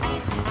 or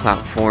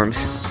platforms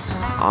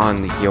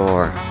on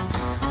your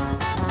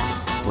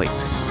like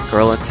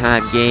Gorilla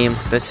Tag game,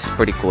 this is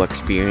pretty cool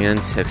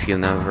experience if you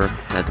never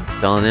had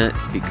done it,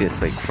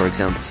 because like, for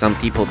example, some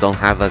people don't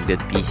have a good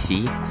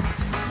PC,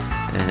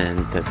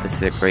 and this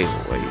is a great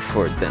way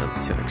for them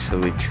to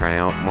actually try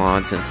out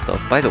mods and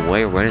stuff. By the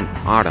way, we're in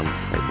autumn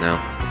right now,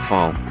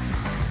 fall.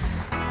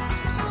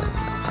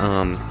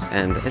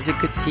 And as you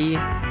could see,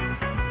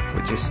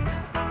 we just...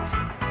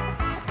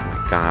 Oh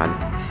my god.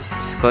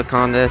 Just click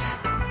on this.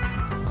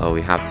 Oh,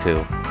 we have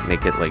to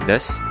make it like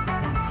this,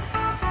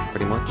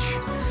 pretty much.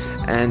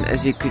 And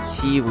as you could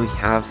see, we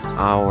have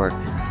our...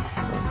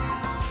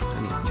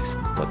 Let me just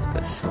put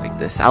this like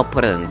this. I'll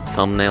put it in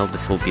thumbnail.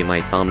 This will be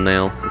my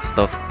thumbnail and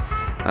stuff.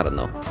 I don't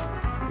know.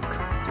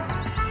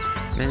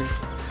 Man,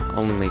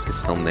 only make a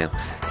thumbnail.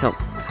 So,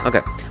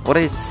 okay. What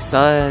it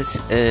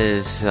says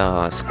is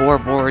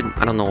scoreboard.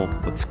 I don't know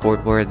what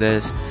scoreboard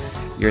is.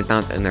 You're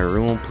not in a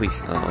room,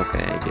 please. Oh,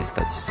 okay, I guess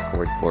that's a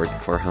scoreboard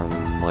for how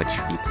much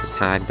people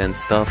tagged and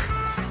stuff.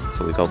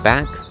 So we go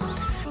back.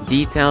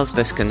 Details,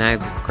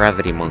 disconnect,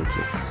 gravity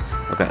monkey.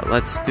 Okay,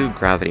 let's do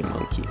gravity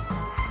monkey.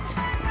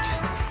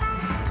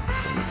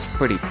 It's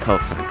pretty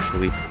tough,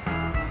 actually.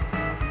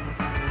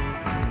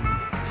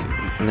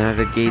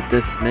 Navigate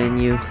this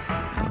menu.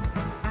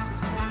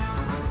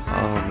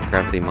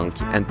 Gravity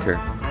monkey, enter,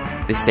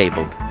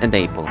 disabled,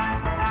 enable.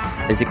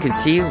 As you can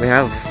see, we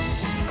have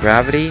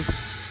gravity.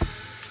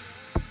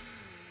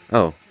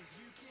 Oh,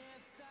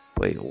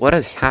 wait, what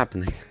is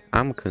happening?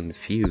 I'm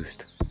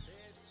confused.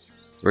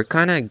 We're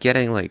kind of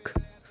getting like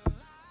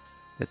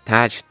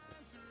attached.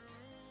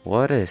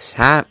 What is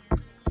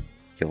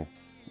Yo,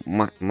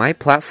 my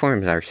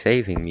platforms are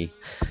saving me.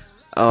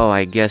 Oh,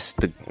 I guess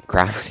the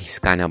gravity's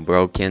kind of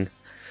broken.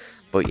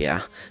 But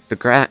yeah,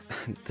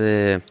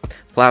 the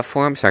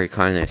platforms are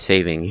kind of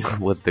saving you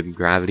with the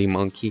Gravity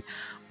Monkey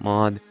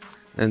mod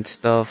and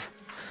stuff.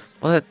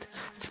 But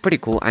it's pretty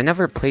cool. I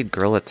never played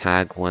Gorilla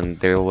Tag when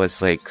there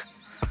was like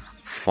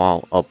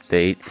fall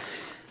update.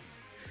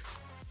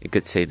 You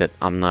could say that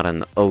I'm not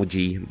an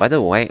OG. By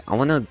the way, I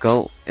wanna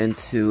go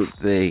into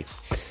the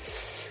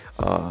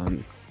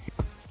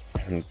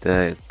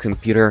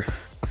computer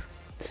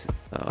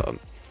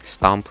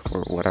stomp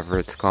or whatever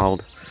it's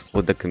called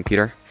with the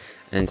computer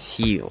and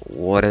see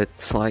what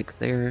it's like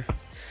there,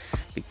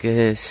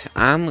 because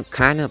I'm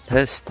kind of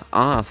pissed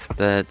off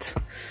that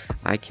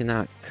I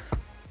cannot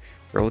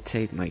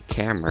rotate my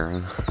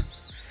camera.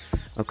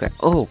 Okay.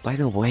 Oh, by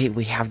the way,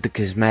 we have the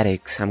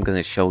cosmetics. I'm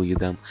gonna show you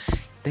them.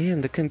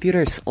 Damn, the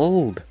computer's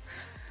old.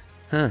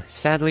 Huh,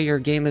 sadly your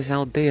game is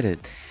outdated.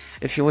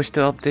 If you wish to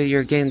update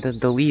your game, then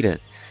delete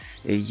it.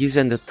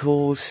 Using the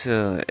tools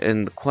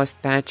in the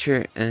quest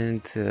patcher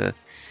and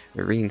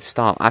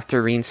reinstall.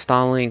 After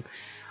reinstalling,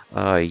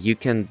 you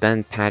can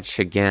then patch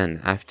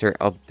again. After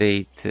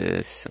update,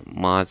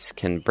 mods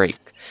can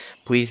break.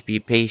 Please be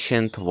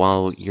patient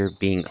while you're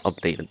being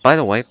updated. By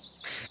the way,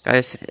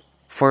 guys,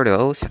 for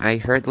those, I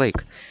heard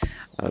like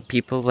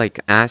people like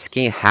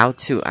asking how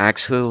to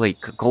actually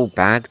like go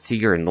back to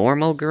your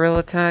normal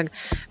Gorilla Tag,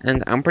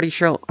 and I'm pretty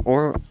sure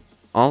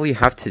all you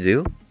have to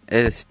do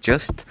is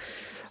just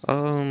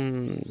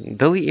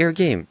delete your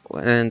game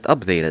and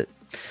update it.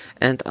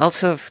 And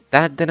also, if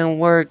that didn't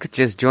work,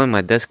 just join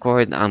my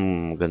Discord.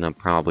 I'm gonna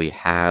probably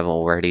have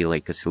already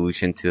like a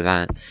solution to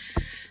that.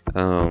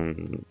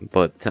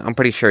 But I'm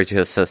pretty sure it's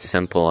just as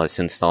simple as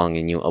installing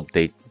a new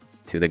update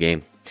to the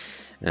game.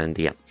 And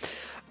yeah.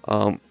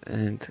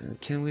 And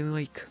can we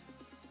like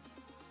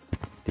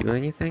do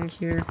anything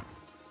here?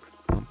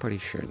 I'm pretty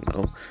sure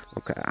no.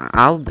 Okay,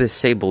 I'll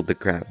disable the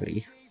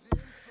gravity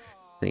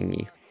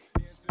thingy.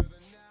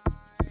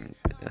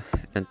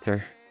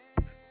 Enter.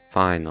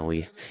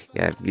 Finally.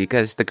 Yeah,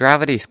 because the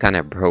gravity is kind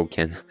of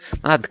broken.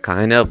 Not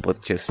kind of,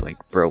 but just like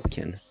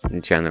broken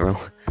in general.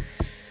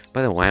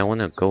 By the way, I want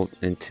to go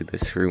into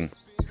this room.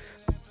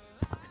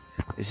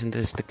 Isn't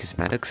this the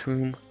cosmetics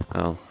room?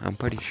 Oh, I'm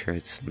pretty sure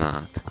it's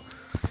not.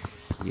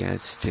 Yeah,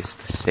 it's just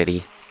the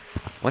city.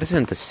 What is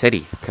in the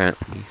city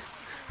currently?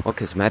 What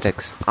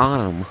cosmetics?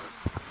 Autumn.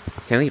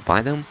 Can we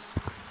buy them?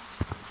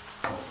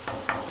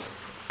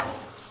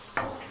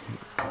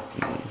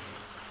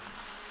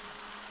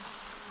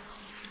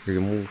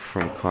 Remove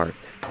from cart.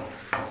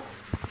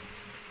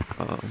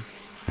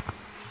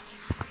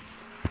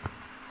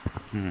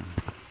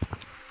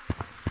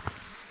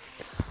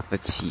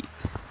 Let's see.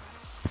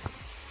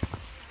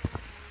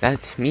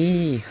 That's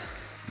me.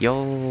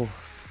 Yo.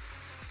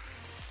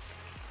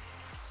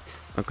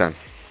 Okay.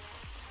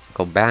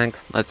 Go back.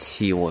 Let's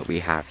see what we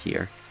have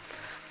here.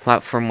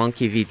 Platform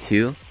Monkey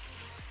V2.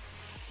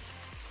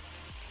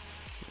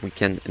 We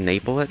can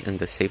enable it and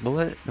disable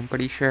it, I'm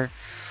pretty sure.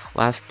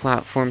 Last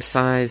platform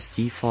size,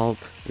 default.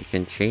 We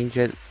can change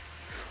it.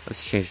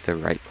 Let's change the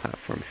right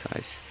platform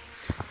size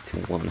to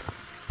 1.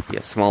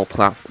 Yeah, small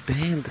platform.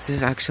 Damn, this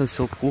is actually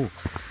so cool.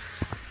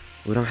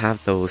 We don't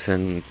have those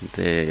in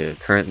the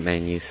current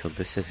menu, so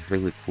this is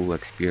really cool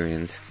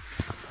experience.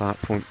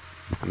 Platform,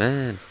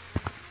 man.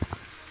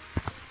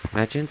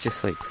 Imagine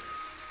just like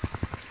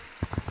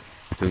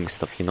doing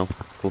stuff, you know,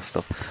 cool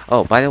stuff.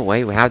 Oh, by the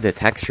way, we have the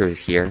textures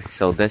here.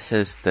 So this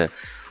is the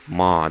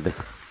mod.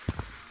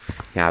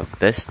 We have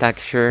this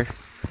texture,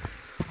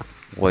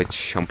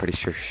 which I'm pretty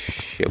sure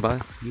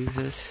Shiba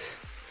uses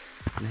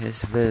in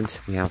his vids.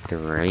 We have the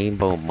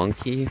rainbow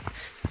monkey.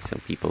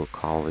 Some people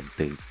call it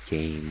the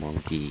gay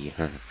monkey.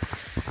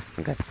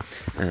 Okay.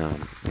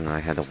 I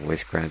had a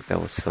voice crack that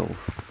was so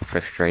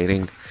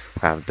frustrating.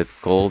 We have the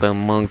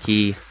golden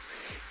monkey.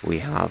 We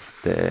have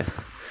the,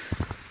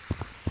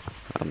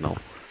 I don't know,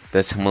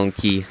 this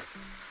monkey.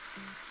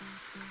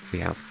 We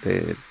have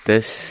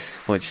this,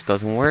 which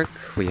doesn't work.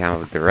 We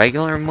have the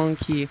regular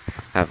monkey.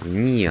 Have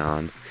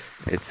neon.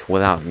 It's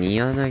without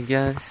neon, I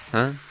guess,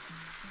 huh?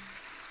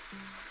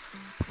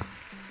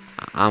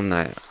 I'm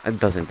not. It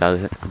doesn't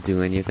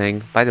do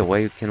anything. By the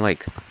way, you can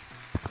like.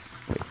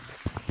 Wait.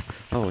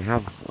 Oh, we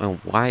have a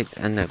white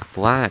and a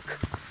black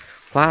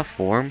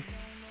platform.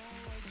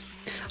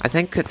 I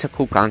think it's a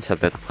cool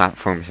concept that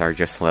platforms are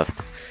just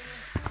left.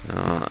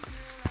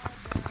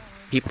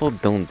 People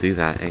don't do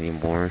that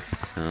anymore,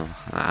 so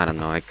I don't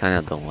know. I kind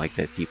of don't like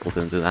that people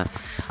don't do that.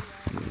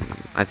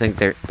 I think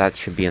that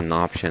should be an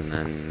option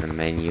in the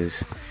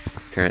menus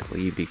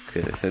currently,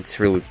 because it's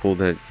really cool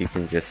that you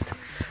can just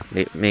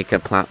make a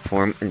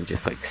platform and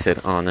just like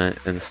sit on it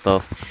and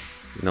stuff.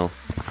 You know,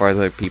 for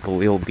other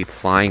people, you'll be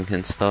flying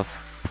and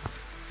stuff.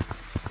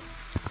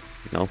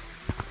 You know.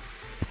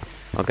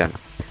 Okay.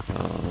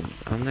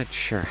 I'm not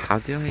sure. How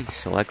do I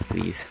select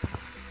these?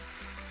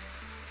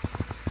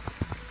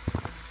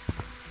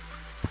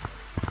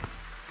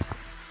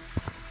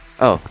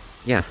 Oh,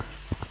 yeah.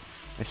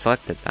 I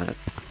selected that.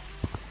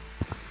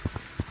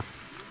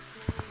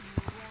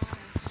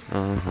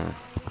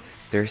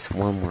 There's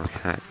one more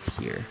hat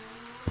here.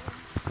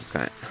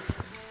 Okay.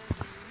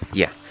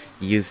 Yeah,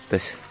 use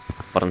this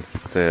button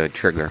to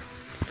trigger.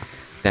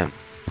 Damn.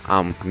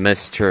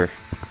 Mr.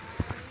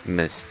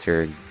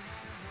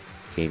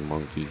 Game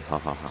Monkey,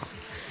 hahaha.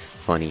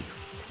 funny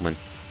when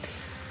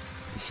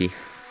you see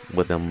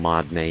with the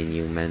mod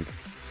menu, man.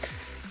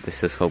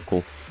 This is so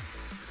cool.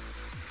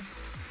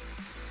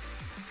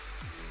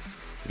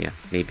 Yeah,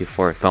 maybe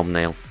for a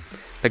thumbnail.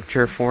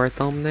 Picture for a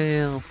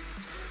thumbnail.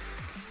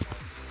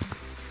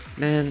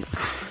 Man,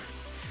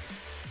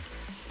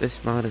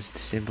 this mod is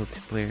disabled to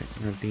player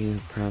not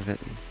being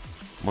private.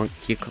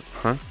 Monkey,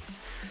 huh?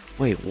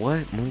 Wait,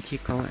 what? Monkey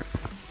color?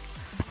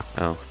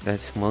 Oh,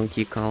 that's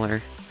monkey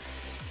color.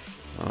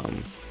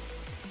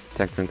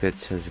 Technically it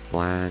says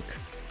black.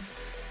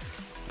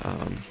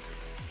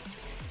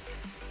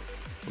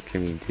 What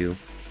can we do?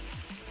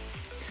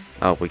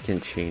 Oh, we can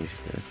change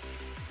the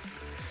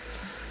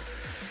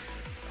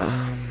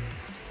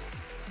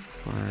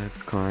black,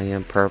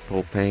 cyan,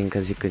 purple, pink,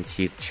 as you can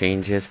see it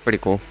changes. Pretty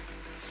cool.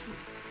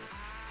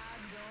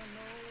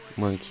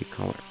 Monkey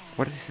color.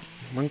 What is it?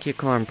 Monkey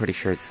color, I'm pretty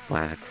sure it's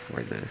black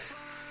for this.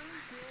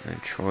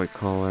 And Troy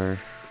color.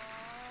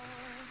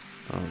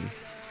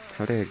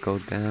 How did it go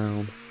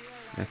down?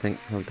 I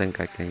don't think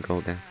I can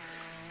go down.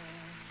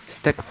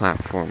 Stick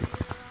platform.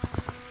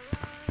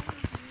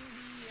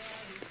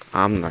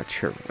 I'm not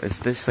sure. Is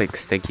this like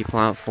sticky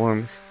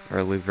platforms?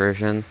 Early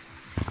version?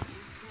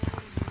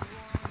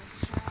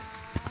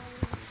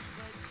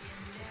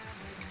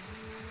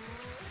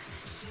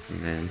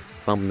 Man,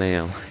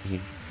 thumbnail.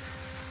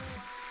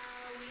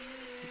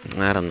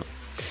 I don't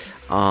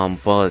know.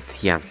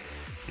 But yeah.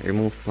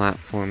 Remove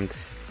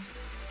platforms.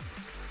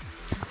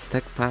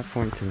 Stick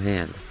platform to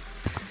hand.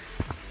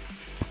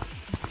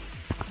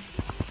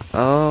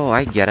 Oh,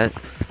 I get it.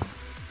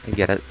 I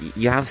get it.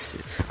 You have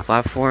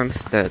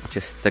platforms that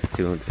just stick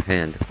to the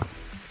hand,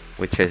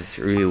 which is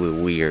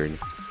really weird.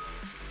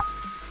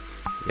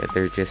 Yeah,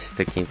 they're just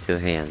sticking to the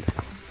hand.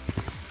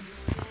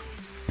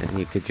 And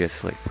you could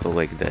just like go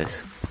like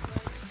this,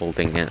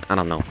 holding it. I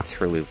don't know,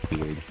 it's really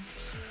weird.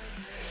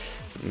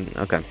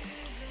 Okay.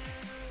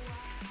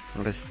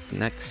 What is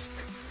next?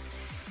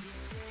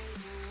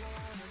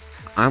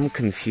 I'm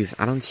confused.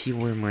 I don't see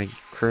where my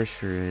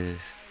cursor is.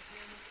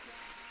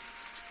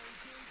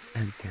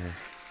 Enter.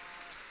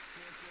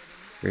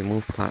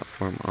 Remove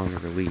platform on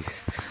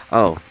release.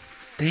 Oh,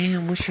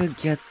 damn, we should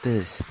get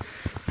this.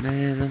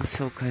 Man, I'm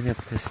so kind of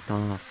pissed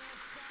off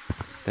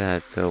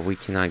that we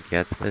cannot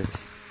get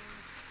this.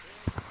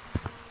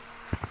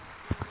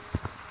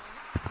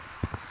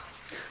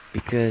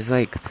 Because,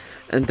 like,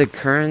 in the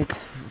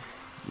current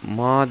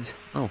mods...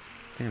 Oh,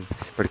 damn,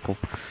 this is pretty cool.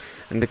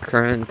 In the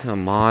current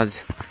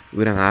mods,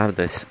 we don't have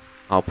this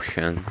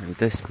option. And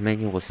this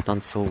menu was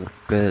done so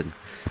good.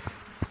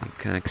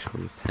 Like,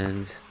 actually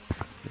pins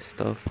and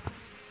stuff.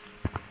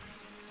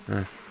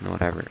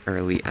 Whatever.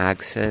 Early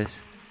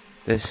access.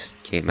 This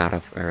came out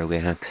of early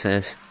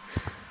access.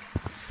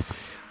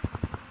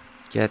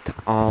 Get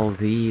all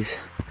these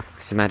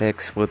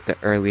cosmetics with the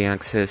early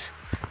access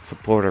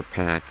supporter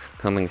pack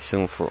coming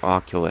soon for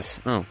Oculus.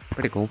 Oh,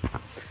 pretty cool.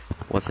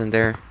 Wasn't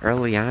there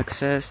early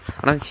access?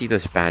 I don't see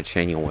this badge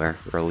anywhere,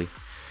 really.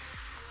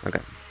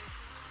 Okay.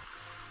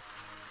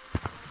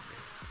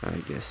 I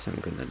guess I'm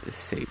gonna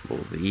disable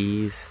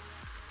these.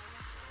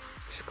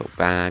 Just go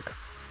back.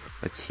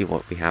 Let's see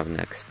what we have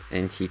next.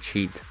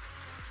 Anti-cheat.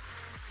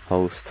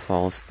 Host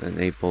false.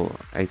 Enable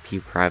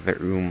IP private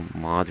room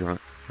mod run.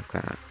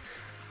 Okay.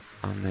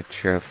 I'm not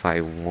sure if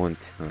I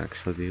want to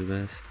actually do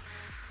this.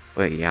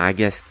 But yeah, I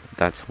guess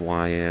that's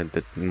why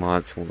the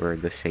mods were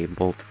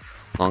disabled.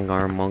 Long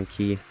arm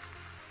monkey.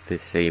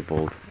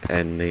 Disabled.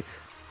 And they...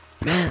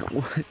 Man,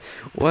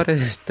 what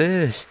is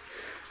this?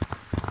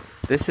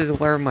 This is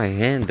where my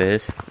hand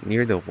is.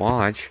 Near the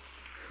watch.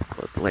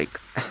 But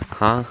like,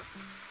 huh?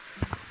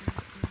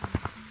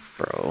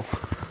 Bro,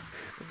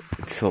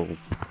 so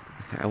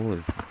I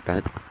would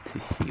bet to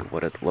see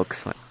what it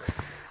looks like.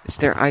 Is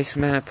there ice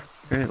map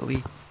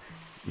currently?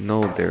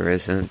 No, there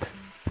isn't.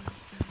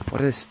 What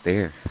is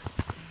there?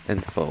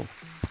 Info.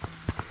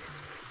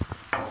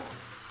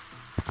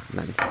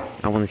 Man,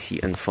 I want to see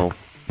info.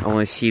 I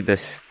want to see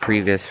this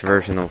previous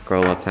version of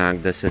Gorilla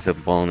Tag. This is a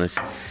bonus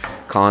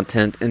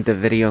content in the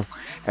video.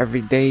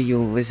 Every day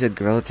you'll visit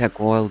Gorilla Tag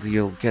World,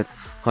 you'll get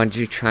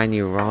 100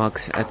 shiny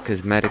rocks, add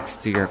cosmetics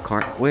to your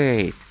cart.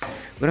 Wait,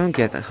 we don't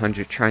get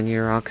 100 shiny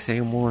rocks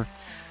anymore.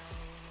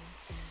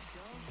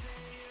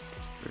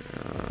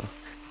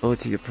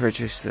 Ability to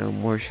purchase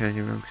more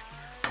shiny rocks.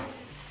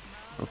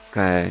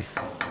 Okay.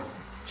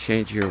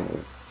 Change your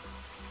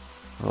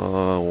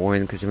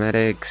worn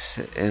cosmetics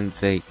in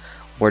the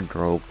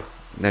wardrobe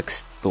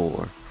next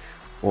door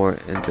or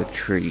in the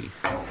tree.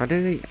 How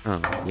did they?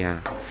 Oh, yeah.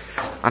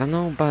 I don't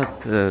know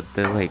about the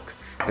like.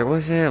 There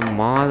was a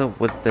mod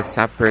with the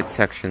separate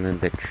section in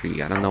the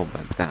tree. I don't know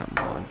about that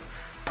mod.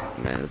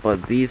 Man,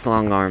 but these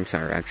long arms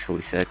are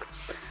actually sick.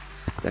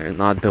 They're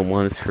not the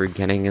ones we're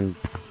getting in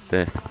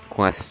the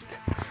quest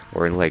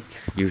or like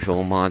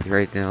usual mods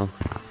right now.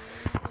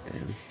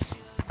 Damn.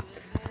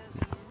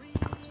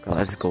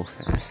 Let's go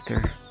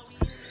faster.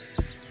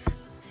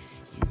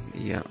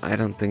 Yeah, I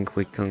don't think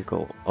we can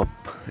go up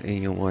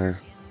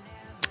anywhere.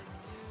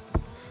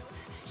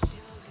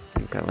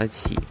 Okay, let's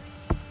see.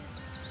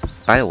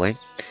 By the way,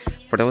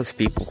 for those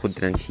people who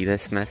didn't see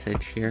this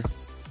message here,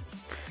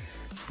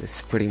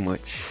 it's pretty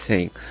much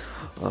saying,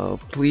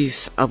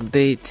 please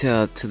update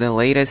to the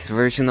latest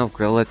version of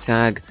Gorilla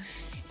Tag.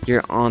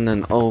 You're on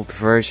an old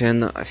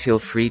version. Feel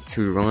free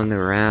to run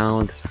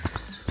around,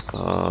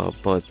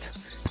 but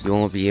you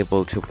won't be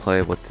able to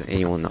play with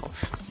anyone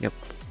else. Yep.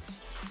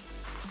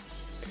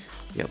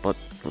 Yeah, but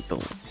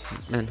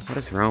man, what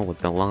is wrong with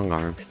the long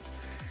arms?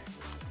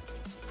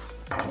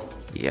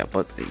 Yeah,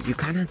 but you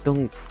kind of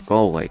don't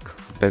go like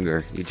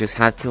bigger. You just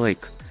have to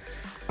like,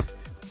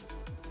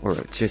 or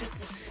just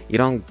you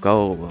don't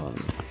go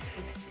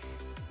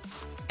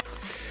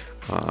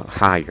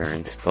higher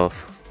and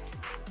stuff.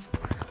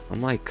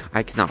 I'm like,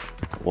 I cannot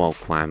wall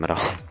climb at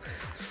all.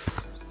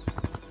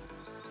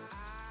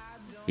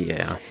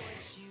 Yeah,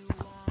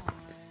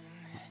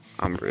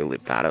 I'm really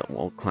bad at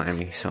wall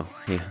climbing, so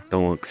yeah,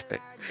 don't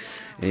expect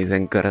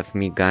anything good of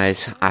me,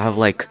 guys. I have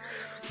like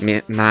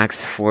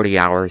max 40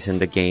 hours in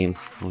the game,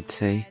 I would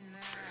say.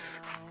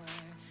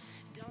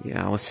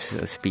 Yeah, I was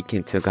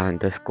speaking to a guy in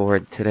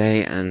Discord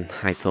today, and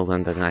I told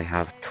him that I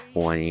have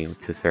 20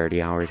 to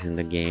 30 hours in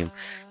the game,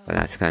 but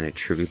that's kind of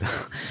true.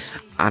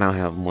 I don't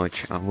have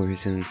much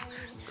hours in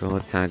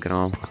Gorilla Tag at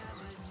all.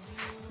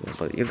 Yeah,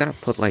 but you gotta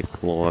put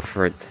like low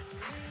effort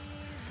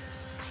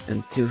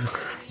into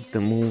the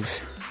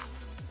moves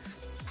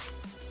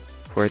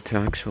for it to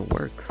actually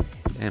work.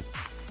 Damn.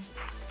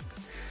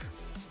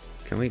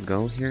 Can we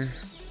go here?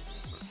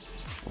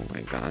 Oh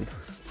my god.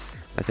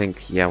 I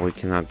think, yeah, we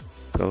cannot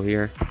go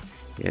here.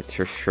 Yeah, it's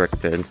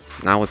restricted.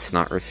 Now it's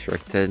not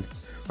restricted.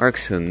 Or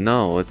actually,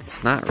 no,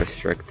 it's not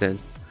restricted.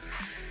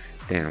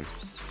 Damn.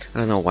 I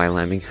don't know why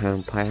Lemming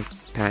haven't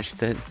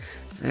patched it.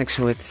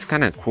 Actually, it's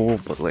kind of cool,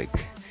 but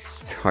like,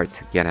 it's hard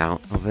to get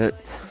out of it.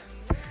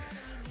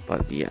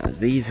 But yeah,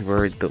 these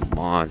were the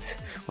mods.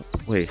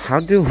 Wait, how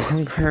do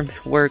long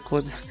arms work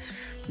with...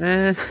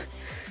 Nah,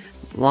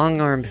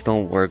 long arms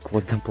don't work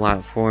with the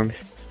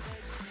platforms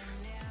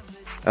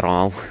at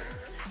all.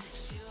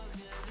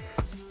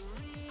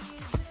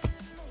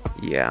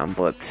 Yeah,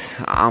 but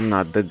I'm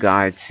not the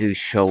guy to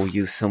show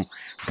you some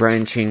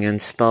branching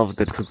and stuff,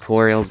 the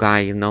tutorial guy,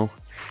 you know?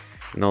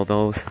 You know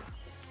those?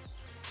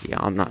 Yeah,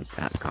 I'm not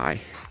that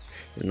guy.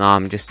 You know,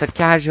 I'm just a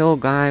casual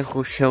guy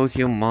who shows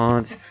you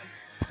mods,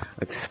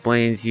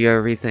 explains you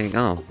everything.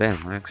 Oh,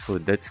 damn, I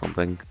actually did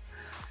something.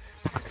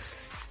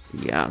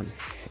 Yeah.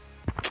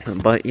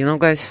 But, you know,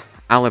 guys,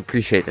 I'll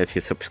appreciate if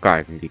you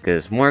subscribe,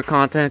 because more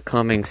content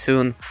coming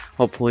soon.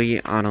 Hopefully,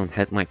 I don't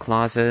hit my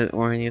closet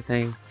or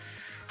anything.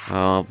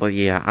 But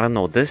yeah, I don't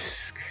know,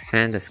 this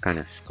hand is kind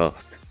of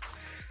scuffed.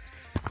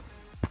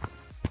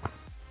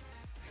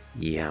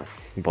 Yeah,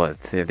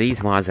 but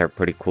these mods are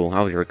pretty cool.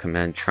 I would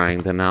recommend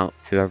trying them out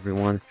to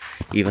everyone,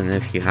 even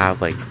if you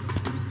have like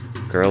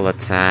Gorilla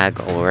Tag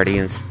already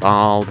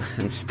installed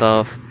and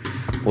stuff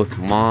with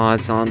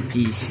mods on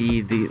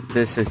PC.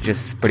 This is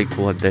just a pretty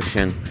cool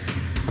addition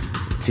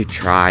to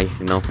try,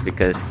 you know,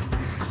 because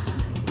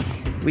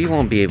we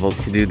won't be able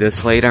to do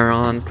this later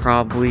on,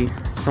 probably.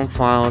 Some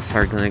files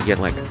are gonna get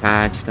like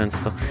patched and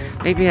stuff.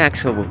 Maybe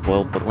actually we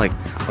will, but like,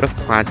 what if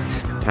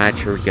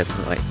patcher gets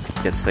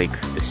like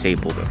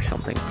disabled or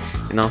something?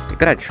 You know, you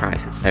gotta try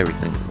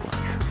everything in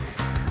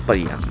life. But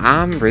yeah,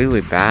 I'm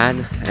really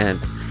bad and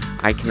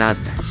I cannot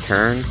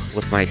turn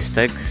with my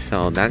stick,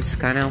 so that's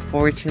kind of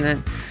unfortunate.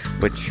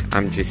 Which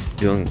I'm just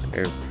doing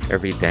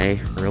every day,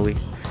 really,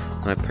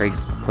 when I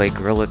play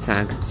Gorilla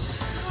Tag.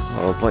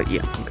 Oh, but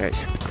yeah,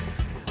 guys.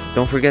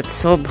 Don't forget to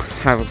sub,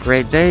 have a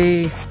great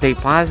day, stay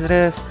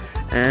positive,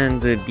 and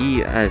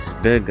be as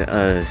big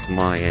as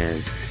my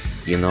hands.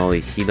 You know,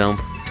 you see them?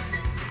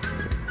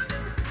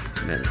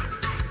 And,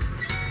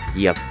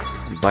 yep,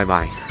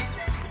 bye-bye.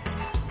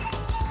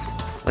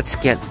 Let's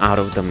get out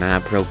of the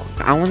map real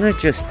quick. I wanna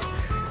just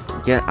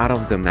get out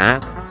of the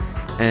map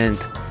and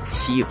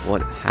see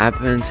what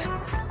happens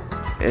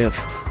if...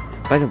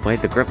 By the way,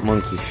 the grip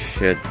monkey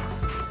should...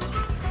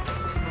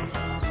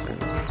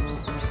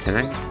 Can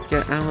I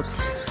get out?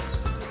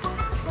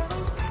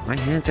 My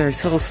hands are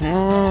so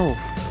small.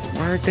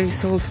 Why are they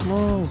so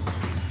small?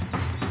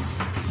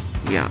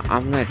 Yeah,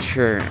 I'm not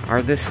sure.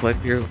 Are the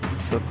slippery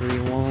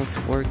walls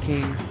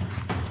working?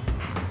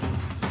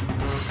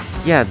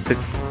 Yeah,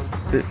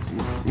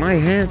 my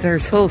hands are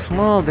so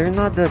small. They're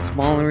not that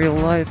small in real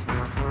life.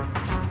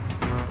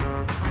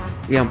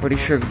 Yeah, I'm pretty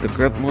sure the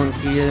grip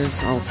monkey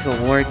is also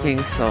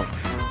working. So,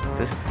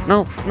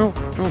 no.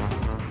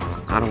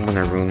 I don't want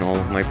to ruin all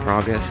of my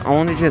progress. I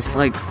want to just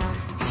like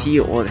see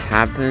what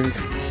happens.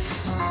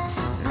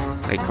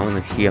 Like, I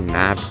want to see a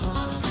map.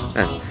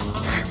 Why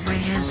are my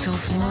hands so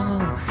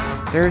small?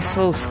 They're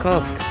so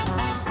scuffed. No,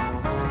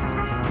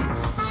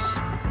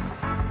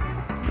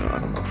 I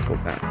don't know. Go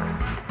back.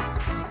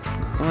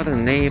 I want to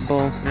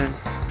enable, man.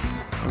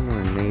 I'm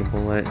gonna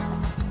enable it.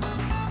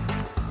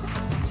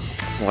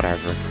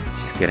 Whatever.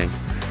 Just kidding.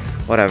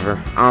 Whatever.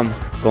 I'm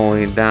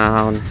going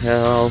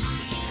downhill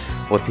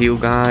with you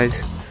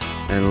guys.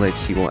 And let's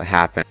see what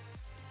happens.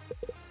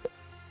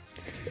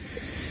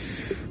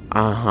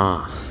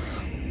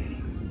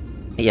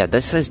 Yeah,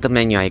 this is the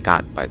menu I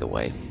got, by the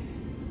way.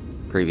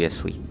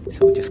 previously.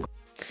 So just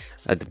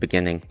at the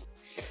beginning.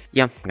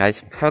 Yeah,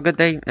 guys, have a good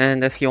day,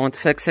 and if you want to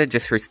fix it,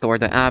 just restore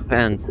the app,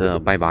 and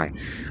bye-bye.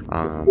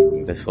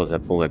 This was a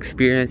cool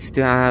experience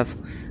to have,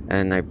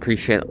 and I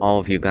appreciate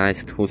all of you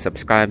guys who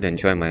subscribed and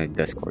joined my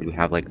Discord. We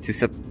have like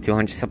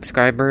 200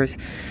 subscribers,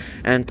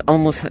 and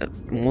almost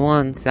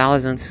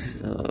 1,000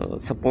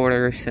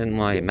 supporters in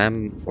my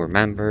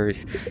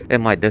members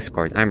in my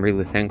Discord. I'm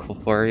really thankful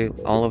for you,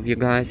 all of you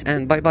guys,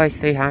 and bye-bye,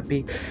 stay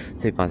happy,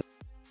 stay positive.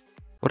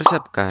 What is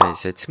up,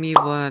 guys? It's me,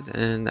 Vlad,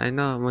 and I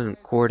know I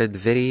haven't recorded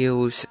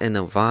videos in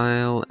a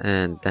while,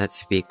 and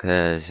that's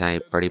because I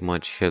pretty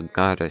much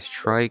got a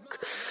strike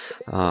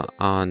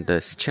on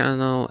this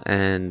channel,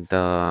 and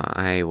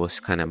I was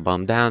kind of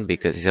bummed out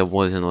because it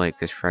wasn't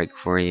like a strike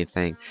for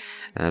anything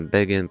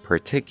big in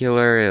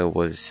particular. It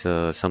was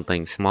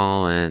something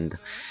small, and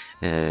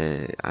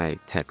I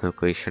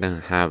technically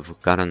shouldn't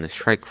have gotten a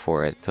strike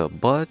for it,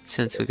 but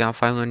since we got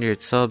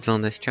 500 subs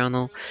on this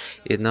channel,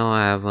 you know,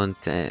 I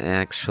haven't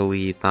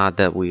actually thought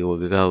that we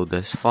would go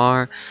this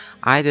far.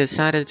 I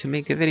decided to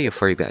make a video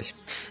for you guys,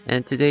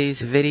 and today's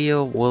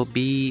video will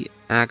be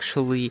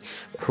actually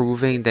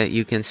proving that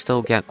you can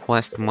still get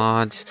quest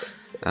mods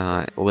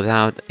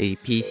without a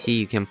PC.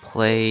 You can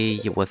play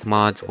with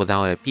mods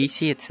without a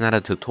PC. It's not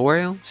a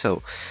tutorial,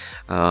 so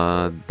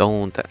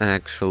don't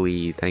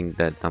actually think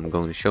that I'm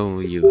going to show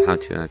you how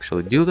to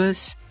actually do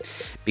this,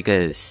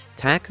 because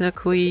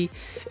technically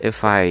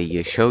if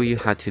I show you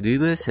how to do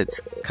this,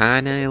 it's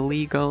kinda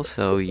illegal,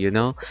 so you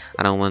know,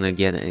 I don't want to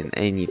get in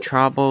any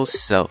trouble.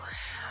 So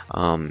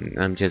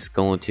I'm just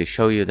going to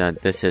show you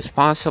that this is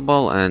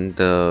possible, and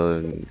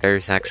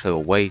there's actually a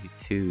way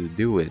to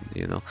do it,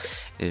 you know,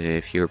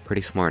 if you're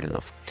pretty smart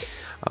enough.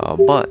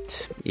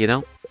 But you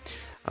know,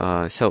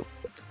 so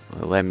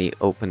let me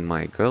open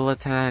my Gorilla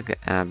Tag,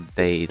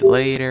 update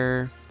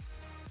later,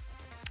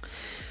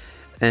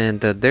 and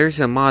there's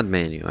a mod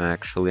menu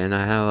actually, and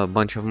I have a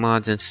bunch of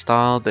mods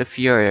installed. If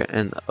you're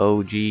an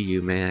OG,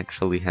 you may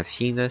actually have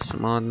seen this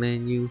mod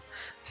menu,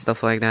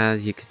 stuff like that.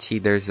 As you can see,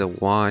 there's a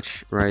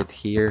watch right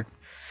here,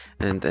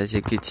 and as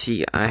you can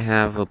see, I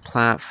have a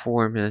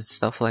platform and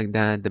stuff like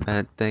that. The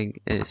bad thing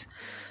is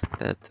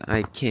that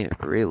I can't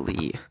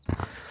really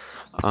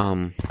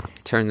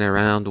turn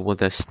around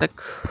with a stick.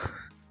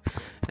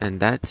 And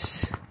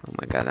that's, oh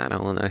my god, I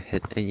don't want to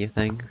hit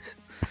anything.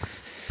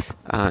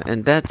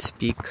 And that's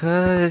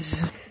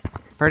because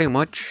pretty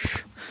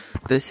much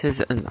this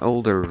is an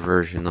older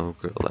version of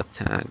Gorilla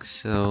Tag,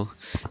 so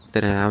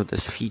didn't have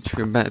this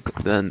feature back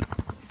then.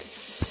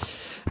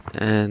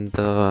 And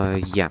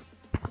yeah,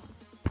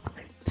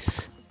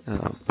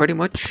 pretty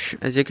much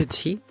as you can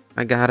see,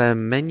 I got a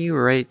menu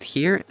right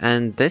here,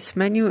 and this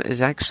menu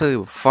is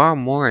actually far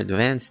more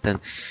advanced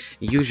than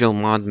usual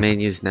mod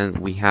menus that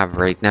we have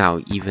right now,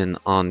 even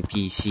on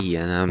PC,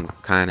 and I'm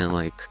kind of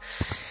like,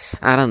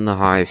 I don't know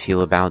how I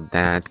feel about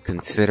that,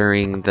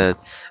 considering that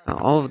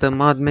all of the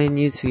mod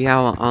menus we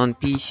have on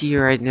PC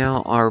right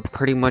now are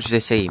pretty much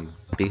the same,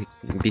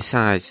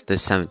 besides the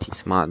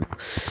 70s mod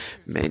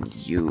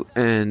menu.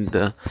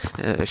 And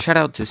shout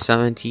out to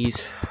 70s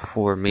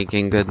for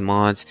making good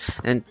mods,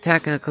 and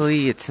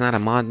technically it's not a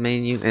mod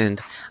menu, and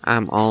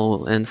I'm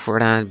all in for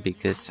that,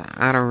 because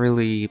I don't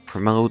really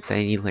promote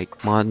any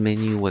like mod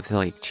menu with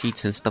like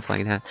cheats and stuff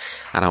like that.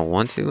 I don't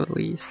want to, at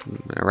least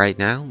right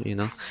now, you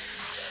know.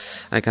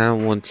 I kind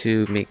of want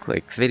to make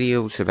like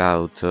videos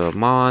about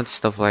mods,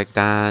 stuff like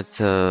that,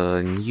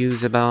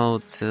 news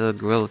about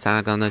Gorilla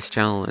Tag on this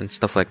channel and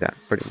stuff like that,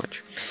 pretty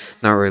much.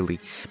 Not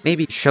really.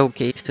 Maybe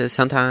showcase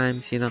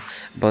sometimes, you know,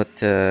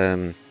 but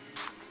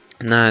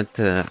not.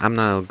 I'm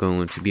not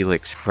going to be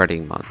like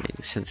spreading mod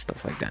menus and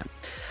stuff like that.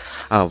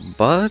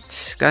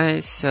 But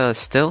guys,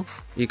 still,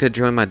 you could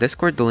join my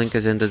Discord. The link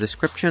is in the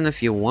description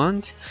if you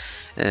want.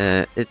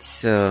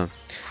 It's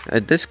a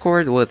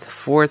Discord with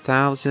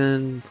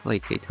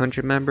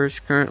 4,800 members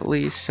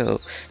currently,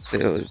 so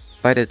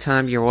by the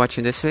time you're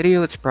watching this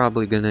video, it's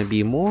probably gonna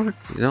be more,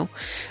 you know,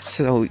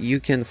 so you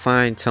can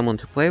find someone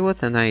to play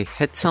with. And I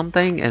hit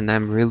something and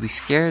I'm really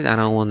scared, I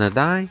don't want to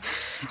die,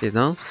 you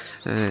know,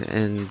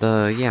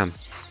 yeah,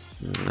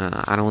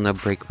 I don't want to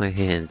break my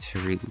hands,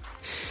 really,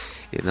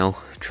 you know,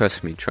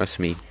 trust me.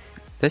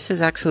 This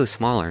is actually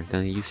smaller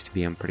than it used to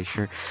be, I'm pretty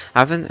sure. I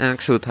haven't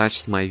actually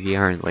touched my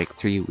VR in like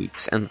 3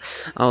 weeks. And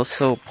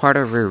also, part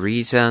of the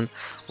reason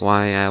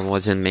why I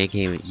wasn't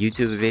making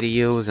YouTube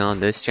videos on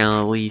this channel,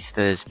 at least,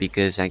 is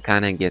because I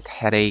kind of get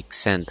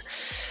headaches and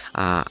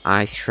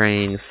eye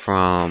strain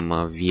from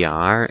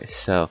VR.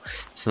 So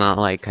it's not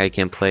like I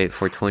can play it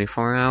for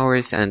 24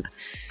 hours. And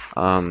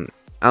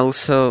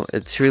also,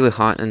 it's really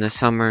hot in the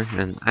summer.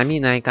 And I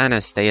mean, I kind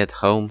of stay at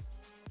home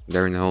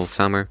during the whole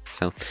summer.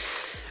 So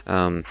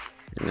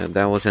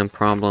that wasn't a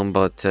problem,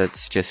 but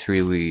it's just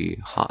really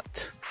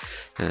hot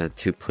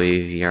to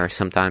play VR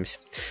sometimes.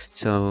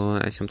 So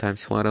I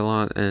sometimes sweat a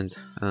lot, and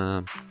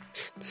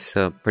it's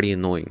pretty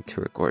annoying to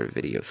record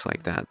videos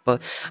like that.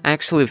 But I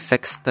actually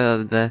fixed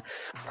the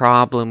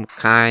problem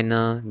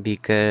kinda,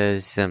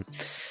 because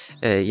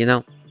you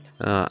know,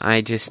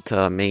 I just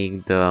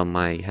made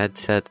my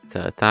headset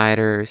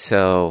tighter,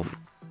 so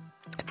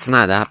it's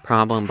not that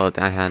problem, but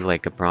I had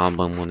like a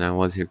problem when I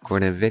was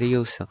recording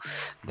videos, so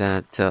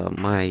that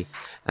my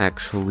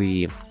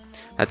actually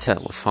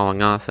headset was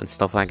falling off and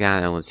stuff like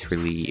that. It was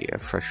really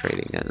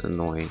frustrating and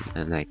annoying,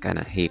 and I kind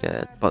of hated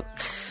it. But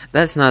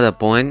that's not the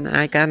point.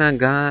 I kind of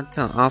got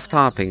off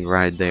topic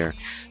right there.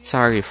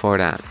 Sorry for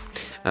that.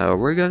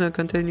 We're gonna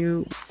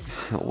continue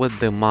with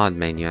the mod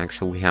menu.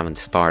 Actually, we haven't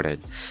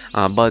started,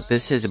 but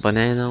this is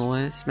Banana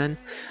OS, man.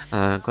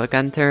 Click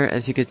enter.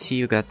 As you can see,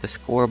 you got the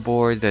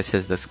scoreboard. This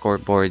is the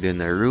scoreboard in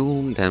the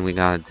room. Then we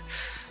got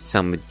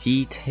some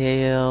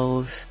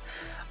details.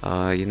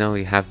 You know,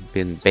 you have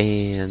been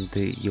banned.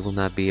 You will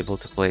not be able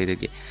to play the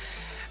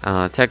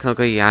game.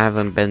 Technically, I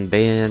haven't been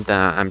banned.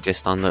 I'm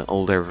just on the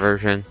older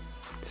version.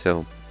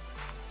 So,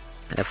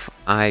 if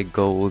I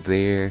go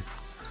there,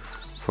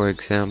 for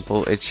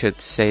example, it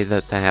should say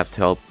that I have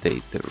to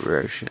update the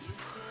version.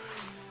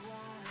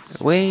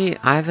 Wait,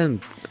 I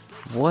haven't.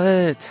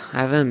 What? I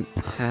haven't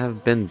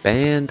have been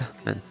banned?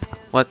 Man,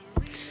 what?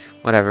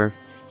 Whatever.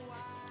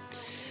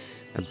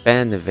 A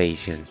ban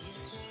evasion.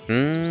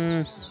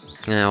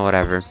 Yeah,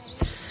 whatever.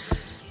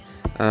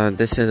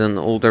 This is an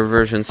older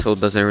version, so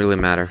it doesn't really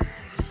matter.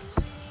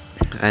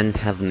 And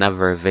have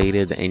never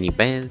evaded any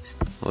bans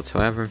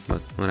whatsoever,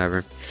 but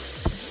whatever.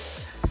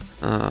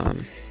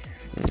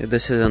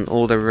 This is an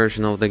older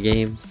version of the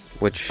game,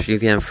 which you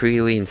can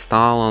freely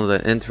install on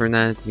the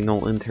internet, you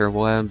know,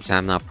 interwebs.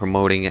 I'm not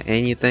promoting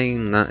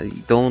anything.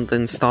 Don't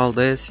install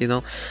this, you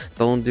know,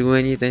 don't do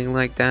anything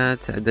like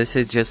that. This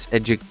is just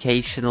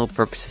educational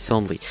purposes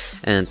only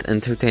and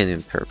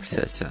entertainment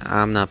purposes.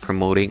 I'm not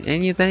promoting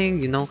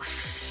anything, you know,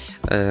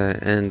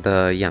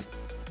 yeah.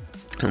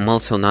 I'm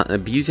also not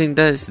abusing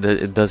this.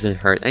 It doesn't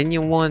hurt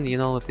anyone, you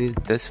know,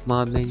 this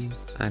mod menu.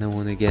 I don't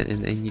want to get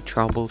in any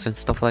troubles and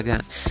stuff like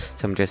that.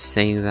 So I'm just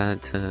saying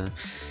that,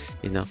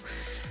 you know.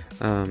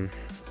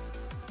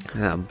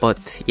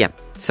 But yeah,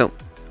 so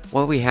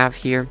what we have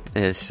here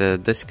is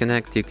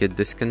disconnect. You could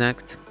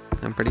disconnect,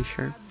 I'm pretty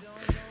sure.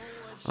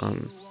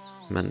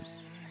 Man,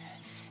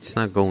 it's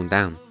not going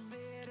down.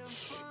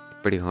 It's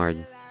pretty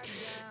hard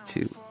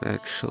to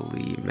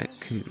actually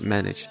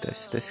manage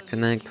this.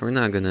 Disconnect. We're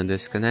not gonna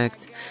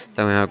disconnect.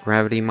 Then we have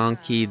Gravity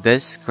Monkey.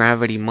 This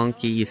Gravity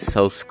Monkey is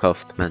so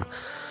scuffed, man.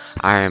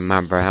 I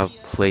remember I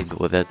played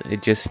with it.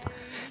 It just,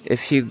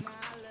 if you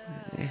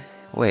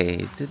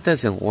wait, it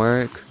doesn't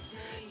work.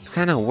 It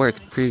kind of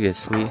worked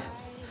previously.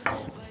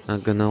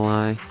 Not gonna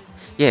lie.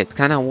 Yeah, it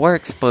kind of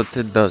works, but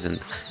it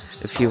doesn't.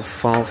 If you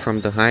fall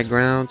from the high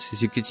ground,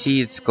 as you can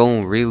see, it's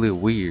going really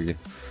weird.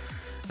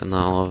 And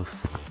all of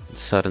a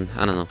sudden,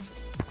 I don't know.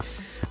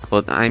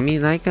 But I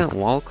mean, I can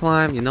wall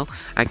climb, you know.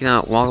 I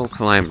cannot wall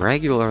climb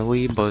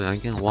regularly, but I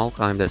can wall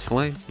climb this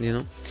way, you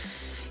know.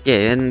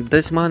 Yeah, and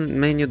this mod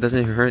menu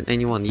doesn't hurt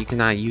anyone. You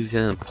cannot use it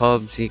in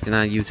pubs. You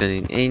cannot use it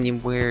in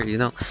anywhere, you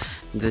know.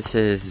 This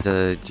is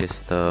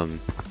just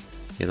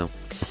you know,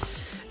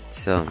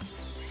 it's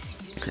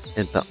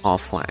in the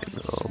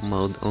offline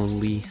mode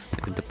only.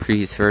 In the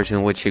previous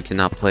version, which you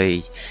cannot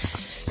play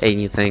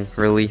anything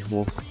really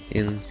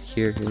in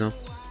here, you know.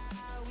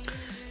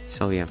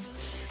 So yeah,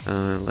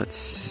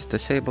 let's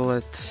disable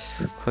it.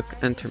 Click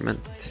enter. Man,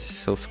 it's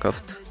so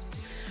scuffed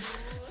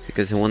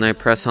because when I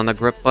press on the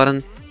grip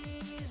button,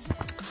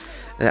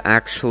 it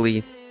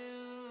actually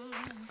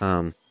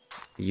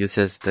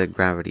uses the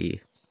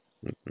gravity,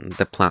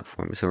 the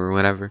platforms or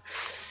whatever.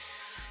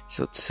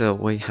 So it's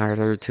way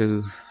harder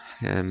to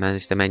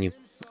manage the menu.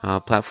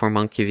 Platform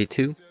Monkey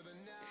V2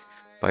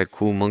 by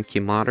Cool Monkey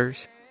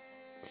Modders.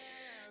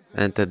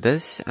 And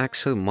this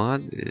actual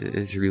mod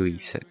is really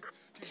sick.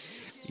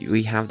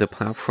 We have the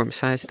platform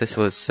size. This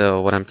was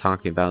what I'm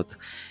talking about.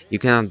 You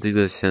cannot do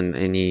this in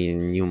any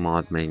new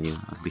mod menu,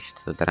 at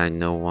least that I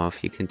know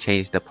of. You can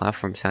change the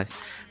platform size.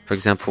 For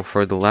example,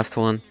 for the left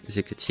one, as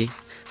you can see,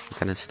 I'm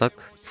kind of stuck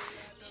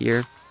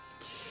here.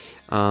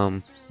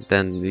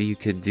 Then you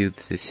could do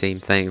the same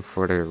thing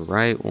for the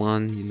right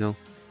one, you know.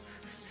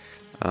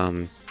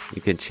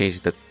 You can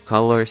change the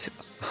colors.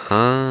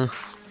 Huh?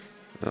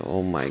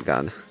 Oh my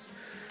god.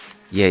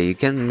 Yeah, you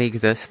can make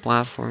this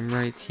platform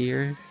right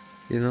here,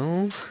 you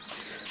know.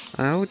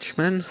 Ouch,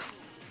 man.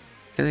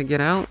 Can I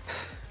get out?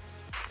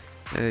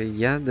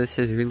 Yeah, this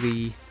is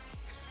really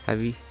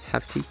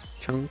hefty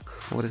chunk.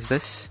 What is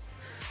this?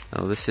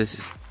 Oh, this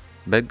is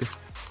big.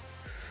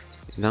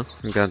 You know,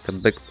 we got the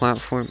big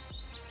platform.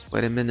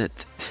 Wait a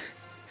minute.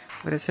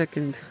 Wait a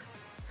second.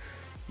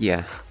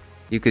 Yeah,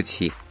 you could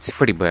see. It's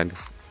pretty big.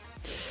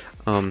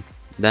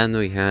 Then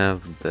we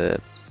have the...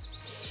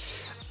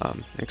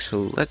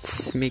 actually,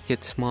 let's make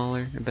it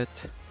smaller a bit.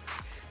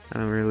 I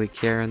don't really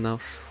care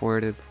enough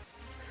for the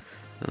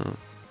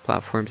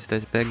platforms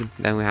this big.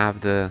 Then we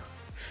have the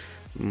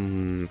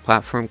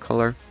platform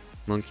color.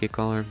 Monkey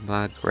color.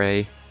 Black,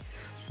 gray,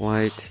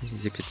 white,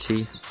 as you can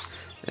see.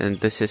 And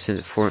this is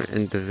for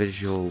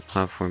individual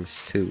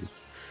platforms too.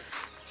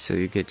 So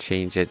you could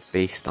change it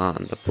based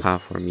on the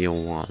platform you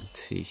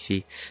want. You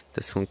see,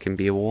 this one can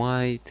be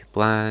white,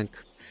 black,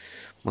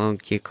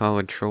 Monkey, call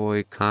it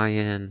Troy,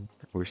 Cayenne,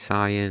 or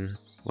Cyan,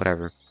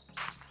 whatever.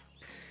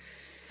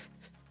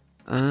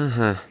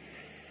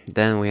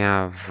 Then we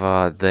have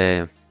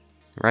the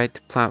right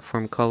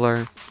platform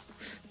color.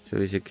 So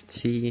as you can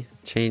see,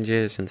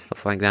 changes and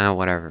stuff like that,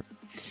 whatever.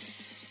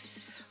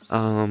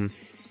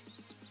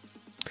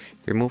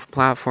 Remove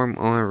platform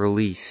on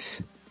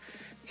release.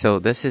 So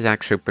this is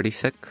actually pretty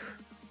sick.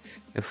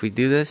 If we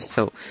do this,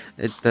 so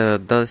it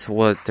does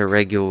what the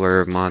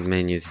regular mod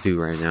menus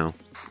do right now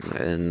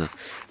in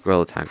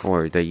Gorilla Tag,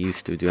 or they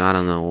used to do. I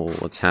don't know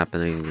what's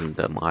happening in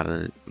the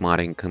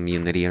modding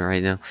community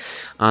right now.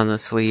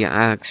 Honestly,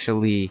 I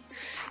actually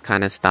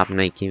kind of stopped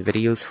making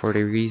videos for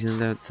the reason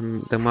that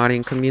the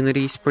modding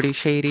community is pretty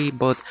shady,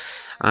 but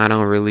I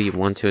don't really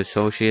want to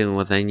associate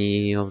with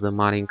any of the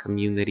modding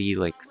community,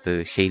 like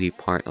the shady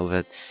part of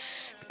it.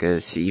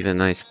 Because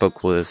even I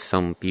spoke with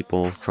some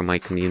people from my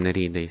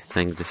community, they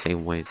think the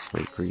same way. It's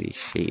like really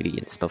shady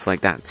and stuff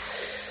like that.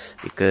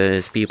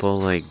 Because people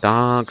like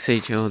dox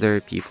each other,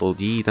 people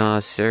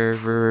DDoS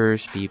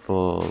servers,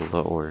 people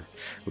or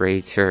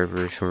raid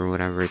servers or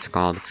whatever it's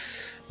called.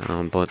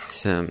 But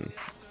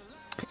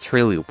it's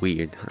really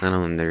weird. I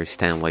don't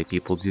understand why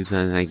people do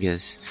that. I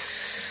guess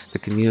the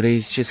community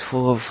is just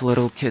full of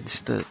little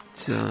kids that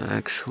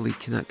actually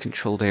cannot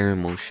control their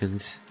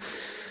emotions.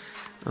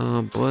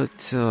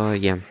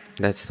 Yeah,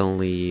 that's the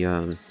only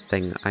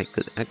thing I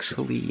could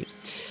actually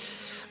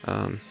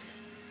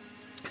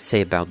say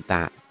about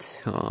that.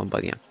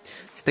 But yeah,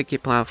 sticky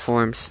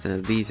platforms.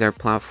 These are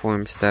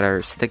platforms that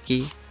are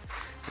sticky.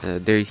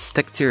 They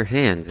stick to your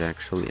hands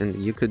actually, and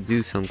you could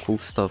do some cool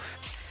stuff.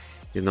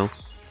 You know,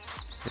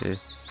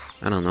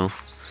 I don't know.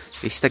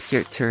 They stick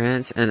to your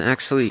hands, and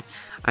actually,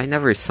 I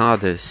never saw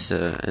this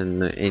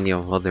in any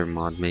of other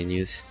mod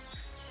menus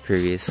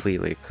previously,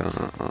 like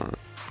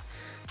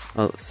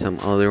some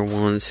other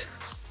ones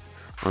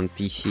on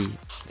PC.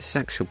 This is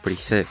actually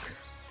pretty sick.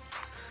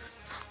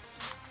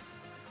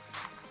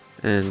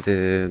 And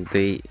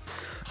they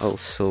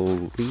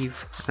also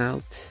leave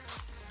out.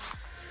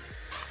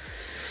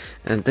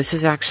 And this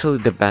is actually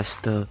the best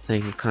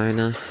thing,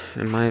 kinda,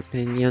 in my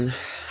opinion.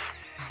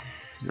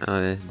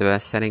 The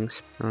best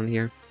settings on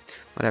here.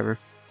 Whatever.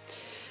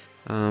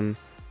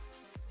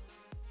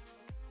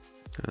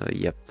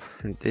 Yep.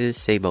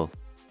 Disable.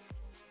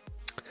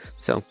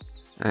 So,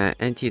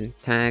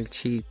 anti-tag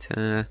cheat,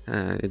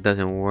 it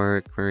doesn't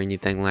work or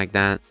anything like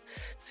that,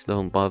 so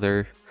don't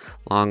bother.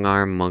 Long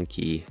arm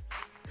monkey.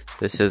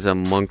 This is a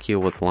monkey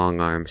with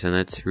long arms, and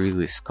it's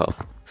really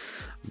scuffed.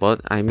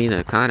 But, I mean,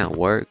 it kind of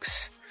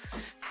works,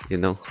 you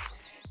know.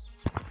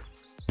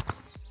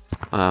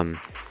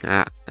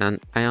 And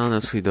I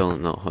honestly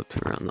don't know how to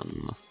run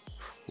on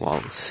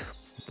walls.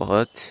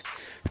 But,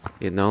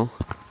 you know,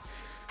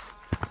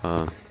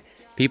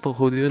 people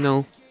who do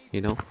know,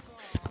 you know,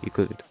 you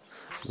could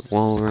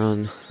wall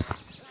run.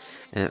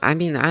 And I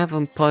mean, I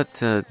haven't put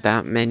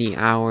that many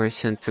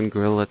hours into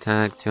Gorilla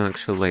Tag to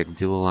actually like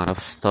do a lot of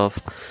stuff,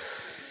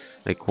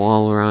 like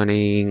wall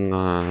running,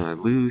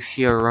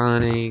 Lucia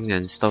running,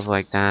 and stuff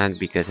like that,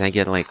 because I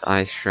get like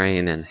eye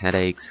strain and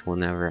headaches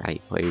whenever I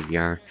play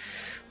VR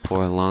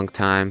for a long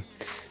time,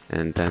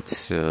 and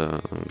that's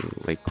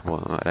like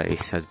what I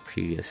said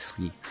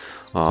previously.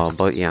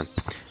 But yeah,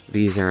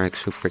 these are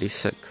actually pretty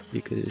sick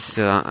because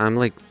I'm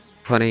like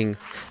putting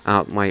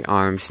out my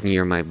arms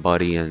near my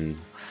body, and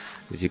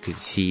as you can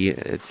see,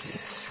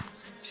 it's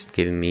just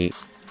giving me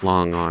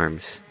long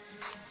arms.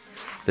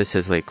 This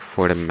is like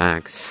for the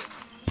max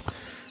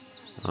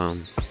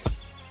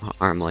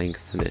arm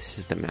length. This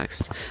is the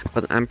max,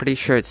 but I'm pretty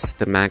sure it's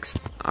the max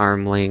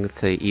arm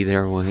length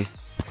either way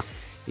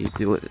you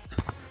do it.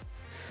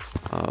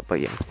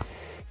 But yeah.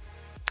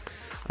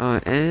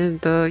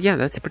 Yeah,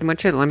 that's pretty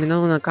much it. Let me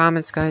know in the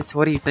comments, guys,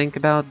 what do you think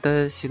about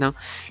this, you know,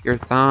 your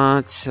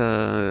thoughts,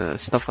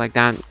 stuff like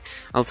that.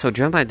 Also,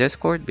 join my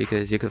Discord,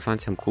 because you can find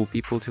some cool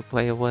people to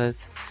play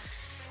with.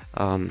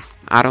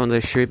 I don't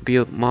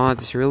distribute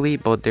mods, really,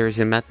 but there's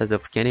a method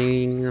of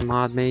getting a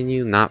mod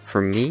menu, not for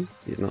me,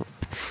 you know,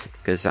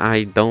 because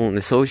I don't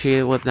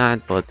associate with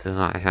that, but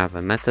I have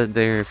a method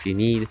there if you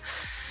need.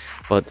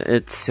 But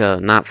it's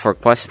not for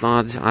quest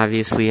mods.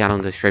 Obviously, I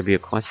don't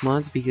distribute quest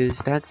mods because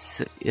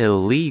that's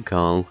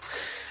illegal,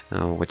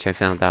 which I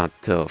found out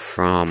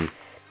from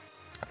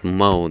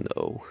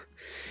Mono.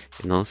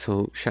 You know,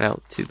 so shout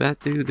out to that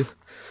dude.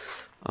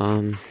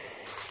 And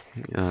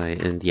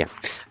yeah,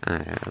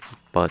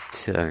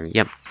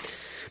 yeah,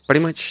 pretty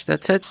much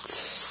that's it.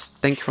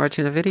 Thank you for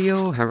watching the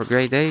video. Have a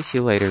great day. See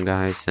you later,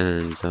 guys.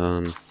 And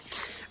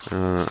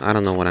I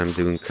don't know what I'm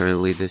doing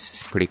currently. This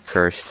is pretty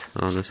cursed,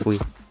 honestly.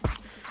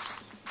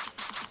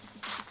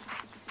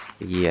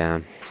 Yeah,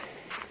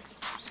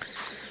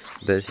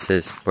 this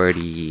is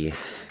pretty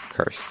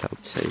cursed, I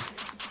would say.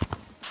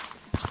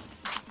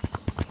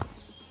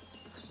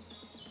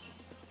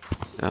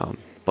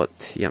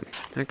 But yeah,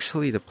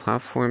 actually the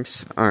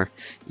platforms are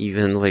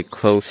even like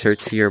closer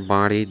to your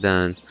body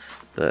than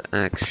the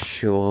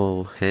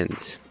actual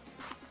hands,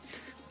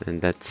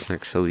 and that's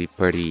actually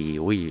pretty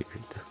weird,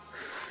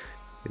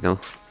 you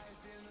know.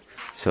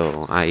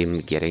 So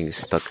I'm getting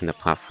stuck in the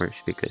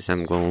platforms because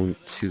I'm going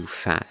too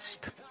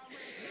fast.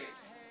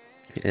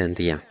 And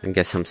yeah, I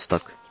guess I'm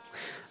stuck.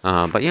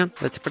 But yeah,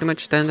 that's pretty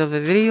much the end of the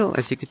video.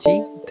 As you can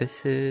see,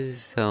 this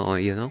is,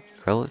 you know,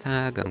 Gorilla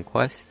Tag on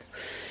Quest.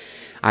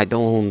 I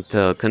don't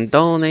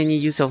condone any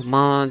use of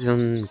mods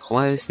on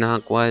Quest,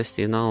 not Quest,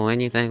 you know,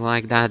 anything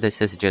like that.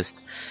 This is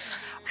just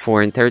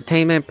for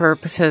entertainment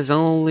purposes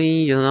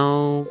only, you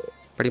know.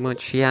 Pretty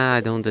much, yeah, I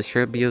don't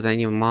distribute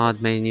any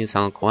mod menus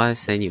on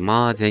Quest, any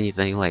mods,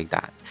 anything like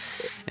that.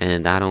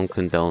 And I don't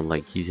condone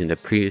like using the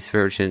previous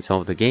versions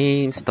of the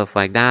game, stuff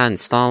like that,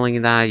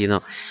 installing that, you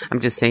know. I'm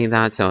just saying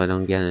that so I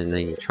don't get in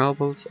any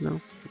troubles, you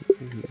know.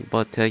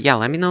 But yeah,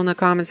 let me know in the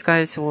comments,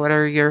 guys, what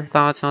are your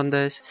thoughts on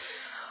this.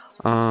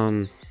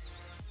 And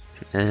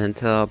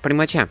pretty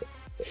much, yeah.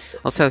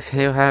 Also, if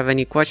you have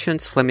any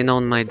questions, let me know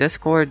in my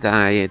Discord.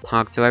 I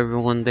talk to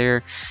everyone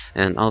there,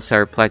 and also I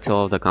reply to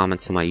all the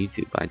comments on my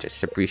YouTube. I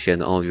just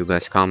appreciate all of you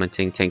guys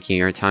commenting, taking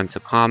your time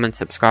to comment,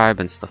 subscribe,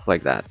 and stuff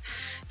like that.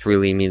 It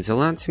really means a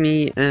lot to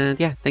me. And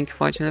yeah, thank you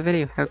for watching the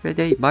video. Have a great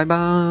day. Bye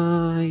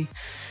bye.